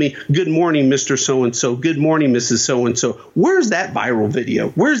 and tell me, good morning, Mr. So-and-so, good morning, Mrs. So-and-so. Where's that viral video?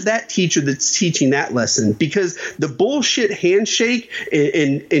 Where's that teacher that's teaching that lesson? Because the bullshit handshake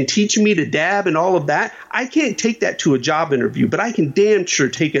and teaching me to dab and all of that, I can't take that to a job interview, but I can damn sure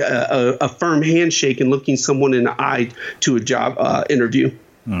take a firm handshake and looking someone in the eye to a job interview.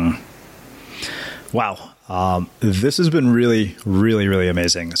 Wow. This has been really, really, really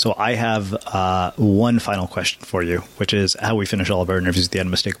amazing. So I have one final question for you, which is how we finish all of our interviews with the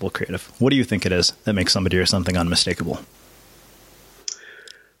unmistakable creative. What do you think it is that makes somebody or something unmistakable?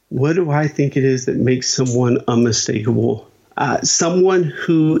 What do I think it is that makes someone unmistakable? Someone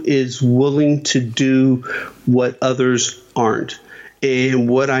who is willing to do what others aren't. And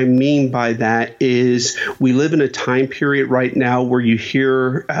what I mean by that is we live in a time period right now where you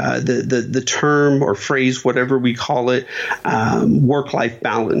hear the term or phrase, whatever we call it, work-life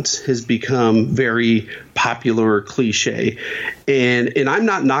balance has become very popular or cliche. And I'm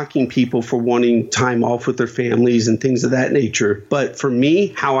not knocking people for wanting time off with their families and things of that nature. But for me,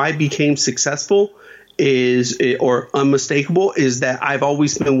 how I became successful or unmistakable is that I've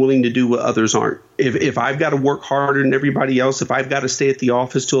always been willing to do what others aren't. If I've got to work harder than everybody else, if I've got to stay at the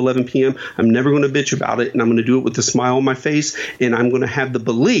office till 11 p.m., I'm never going to bitch about it, and I'm going to do it with a smile on my face, and I'm going to have the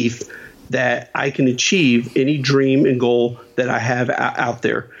belief that I can achieve any dream and goal that I have out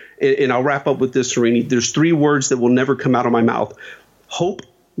there. And I'll wrap up with this, Serini. There's 3 words that will never come out of my mouth: hope,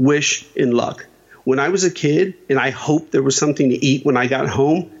 wish, and luck. When I was a kid and I hoped there was something to eat when I got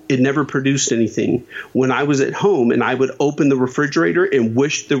home, it never produced anything. When I was at home and I would open the refrigerator and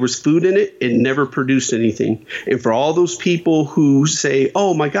wish there was food in it, it never produced anything. And for all those people who say,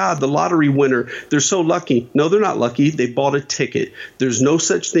 oh my God, the lottery winner, they're so lucky. No, they're not lucky. They bought a ticket. There's no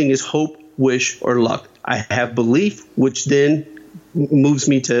such thing as hope, wish, or luck. I have belief, which then moves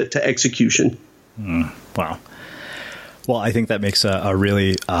me to execution. Wow. Well, I think that makes a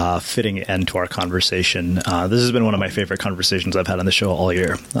really fitting end to our conversation. This has been one of my favorite conversations I've had on the show all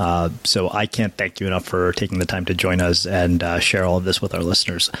year. So I can't thank you enough for taking the time to join us and share all of this with our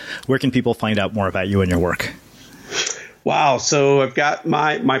listeners. Where can people find out more about you and your work? Wow. So I've got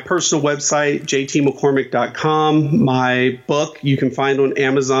my personal website, jtmccormick.com. My book you can find on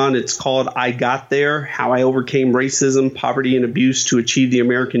Amazon. It's called I Got There, How I Overcame Racism, Poverty, and Abuse to Achieve the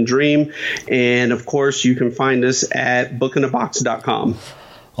American Dream. And of course, you can find us at bookinabox.com.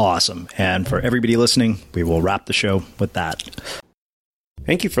 Awesome. And for everybody listening, we will wrap the show with that.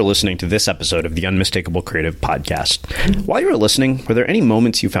 Thank you for listening to this episode of the Unmistakable Creative Podcast. While you were listening, were there any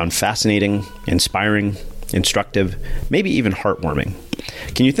moments you found fascinating, inspiring, instructive, maybe even heartwarming?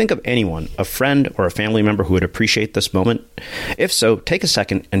 Can you think of anyone, a friend or a family member who would appreciate this moment? If so, take a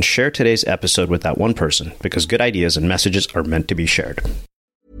second and share today's episode with that one person, because good ideas and messages are meant to be shared.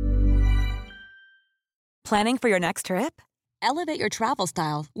 Planning for your next trip? Elevate your travel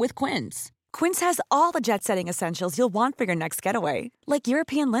style with Quince. Quince has all the jet-setting essentials you'll want for your next getaway, like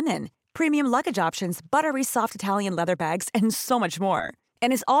European linen, premium luggage options, buttery soft Italian leather bags, and so much more.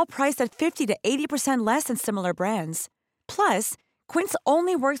 And is all priced at 50 to 80% less than similar brands. Plus, Quince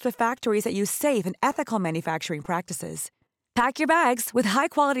only works with factories that use safe and ethical manufacturing practices. Pack your bags with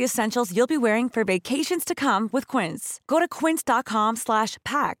high-quality essentials you'll be wearing for vacations to come with Quince. Go to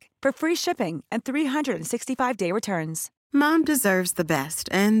quince.com/pack for free shipping and 365-day returns. Mom deserves the best,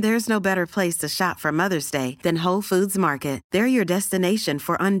 and there's no better place to shop for Mother's Day than Whole Foods Market. They're your destination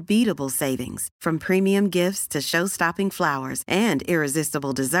for unbeatable savings, from premium gifts to show-stopping flowers and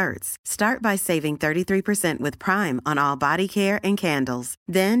irresistible desserts. Start by saving 33% with Prime on all body care and candles.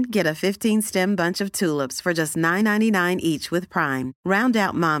 Then get a 15-stem bunch of tulips for just $9.99 each with Prime. Round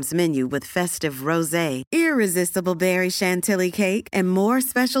out Mom's menu with festive rosé, irresistible berry chantilly cake, and more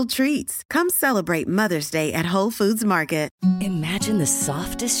special treats. Come celebrate Mother's Day at Whole Foods Market. Imagine the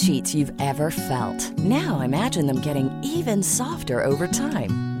softest sheets you've ever felt. Now imagine them getting even softer over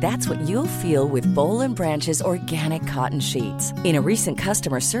time. That's what you'll feel with Boll & Branch's organic cotton sheets. In a recent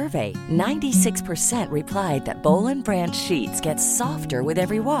customer survey, 96% replied that Boll & Branch sheets get softer with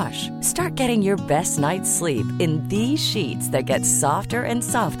every wash. Start getting your best night's sleep in these sheets that get softer and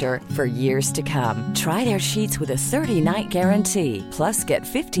softer for years to come. Try their sheets with a 30-night guarantee. Plus, get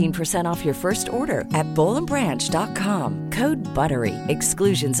 15% off your first order at bollandbranch.com. Code BUTTERY.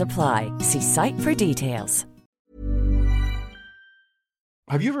 Exclusions apply. See site for details.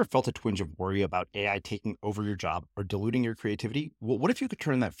 Have you ever felt a twinge of worry about AI taking over your job or diluting your creativity? Well, what if you could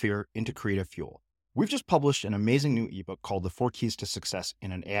turn that fear into creative fuel? We've just published an amazing new ebook called The 4 Keys to Success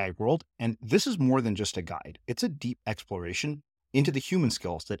in an AI World, and this is more than just a guide. It's a deep exploration into the human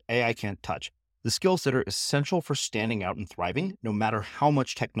skills that AI can't touch, the skills that are essential for standing out and thriving, no matter how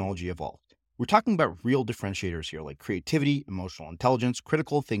much technology evolves. We're talking about real differentiators here, like creativity, emotional intelligence,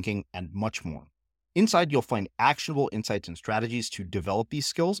 critical thinking, and much more. Inside, you'll find actionable insights and strategies to develop these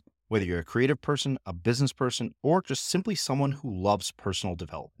skills, whether you're a creative person, a business person, or just simply someone who loves personal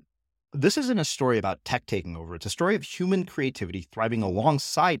development. This isn't a story about tech taking over. It's a story of human creativity thriving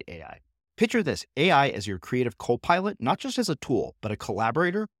alongside AI. Picture this, AI as your creative co-pilot, not just as a tool, but a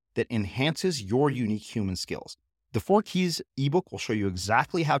collaborator that enhances your unique human skills. The 4 Keys ebook will show you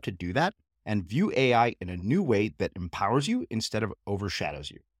exactly how to do that and view AI in a new way that empowers you instead of overshadows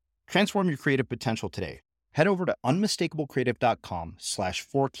you. Transform your creative potential today. Head over to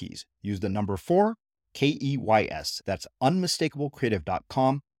unmistakablecreative.com/4keys. Use the number 4, KEYS. That's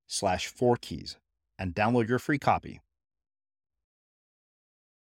unmistakablecreative.com/4keys and download your free copy.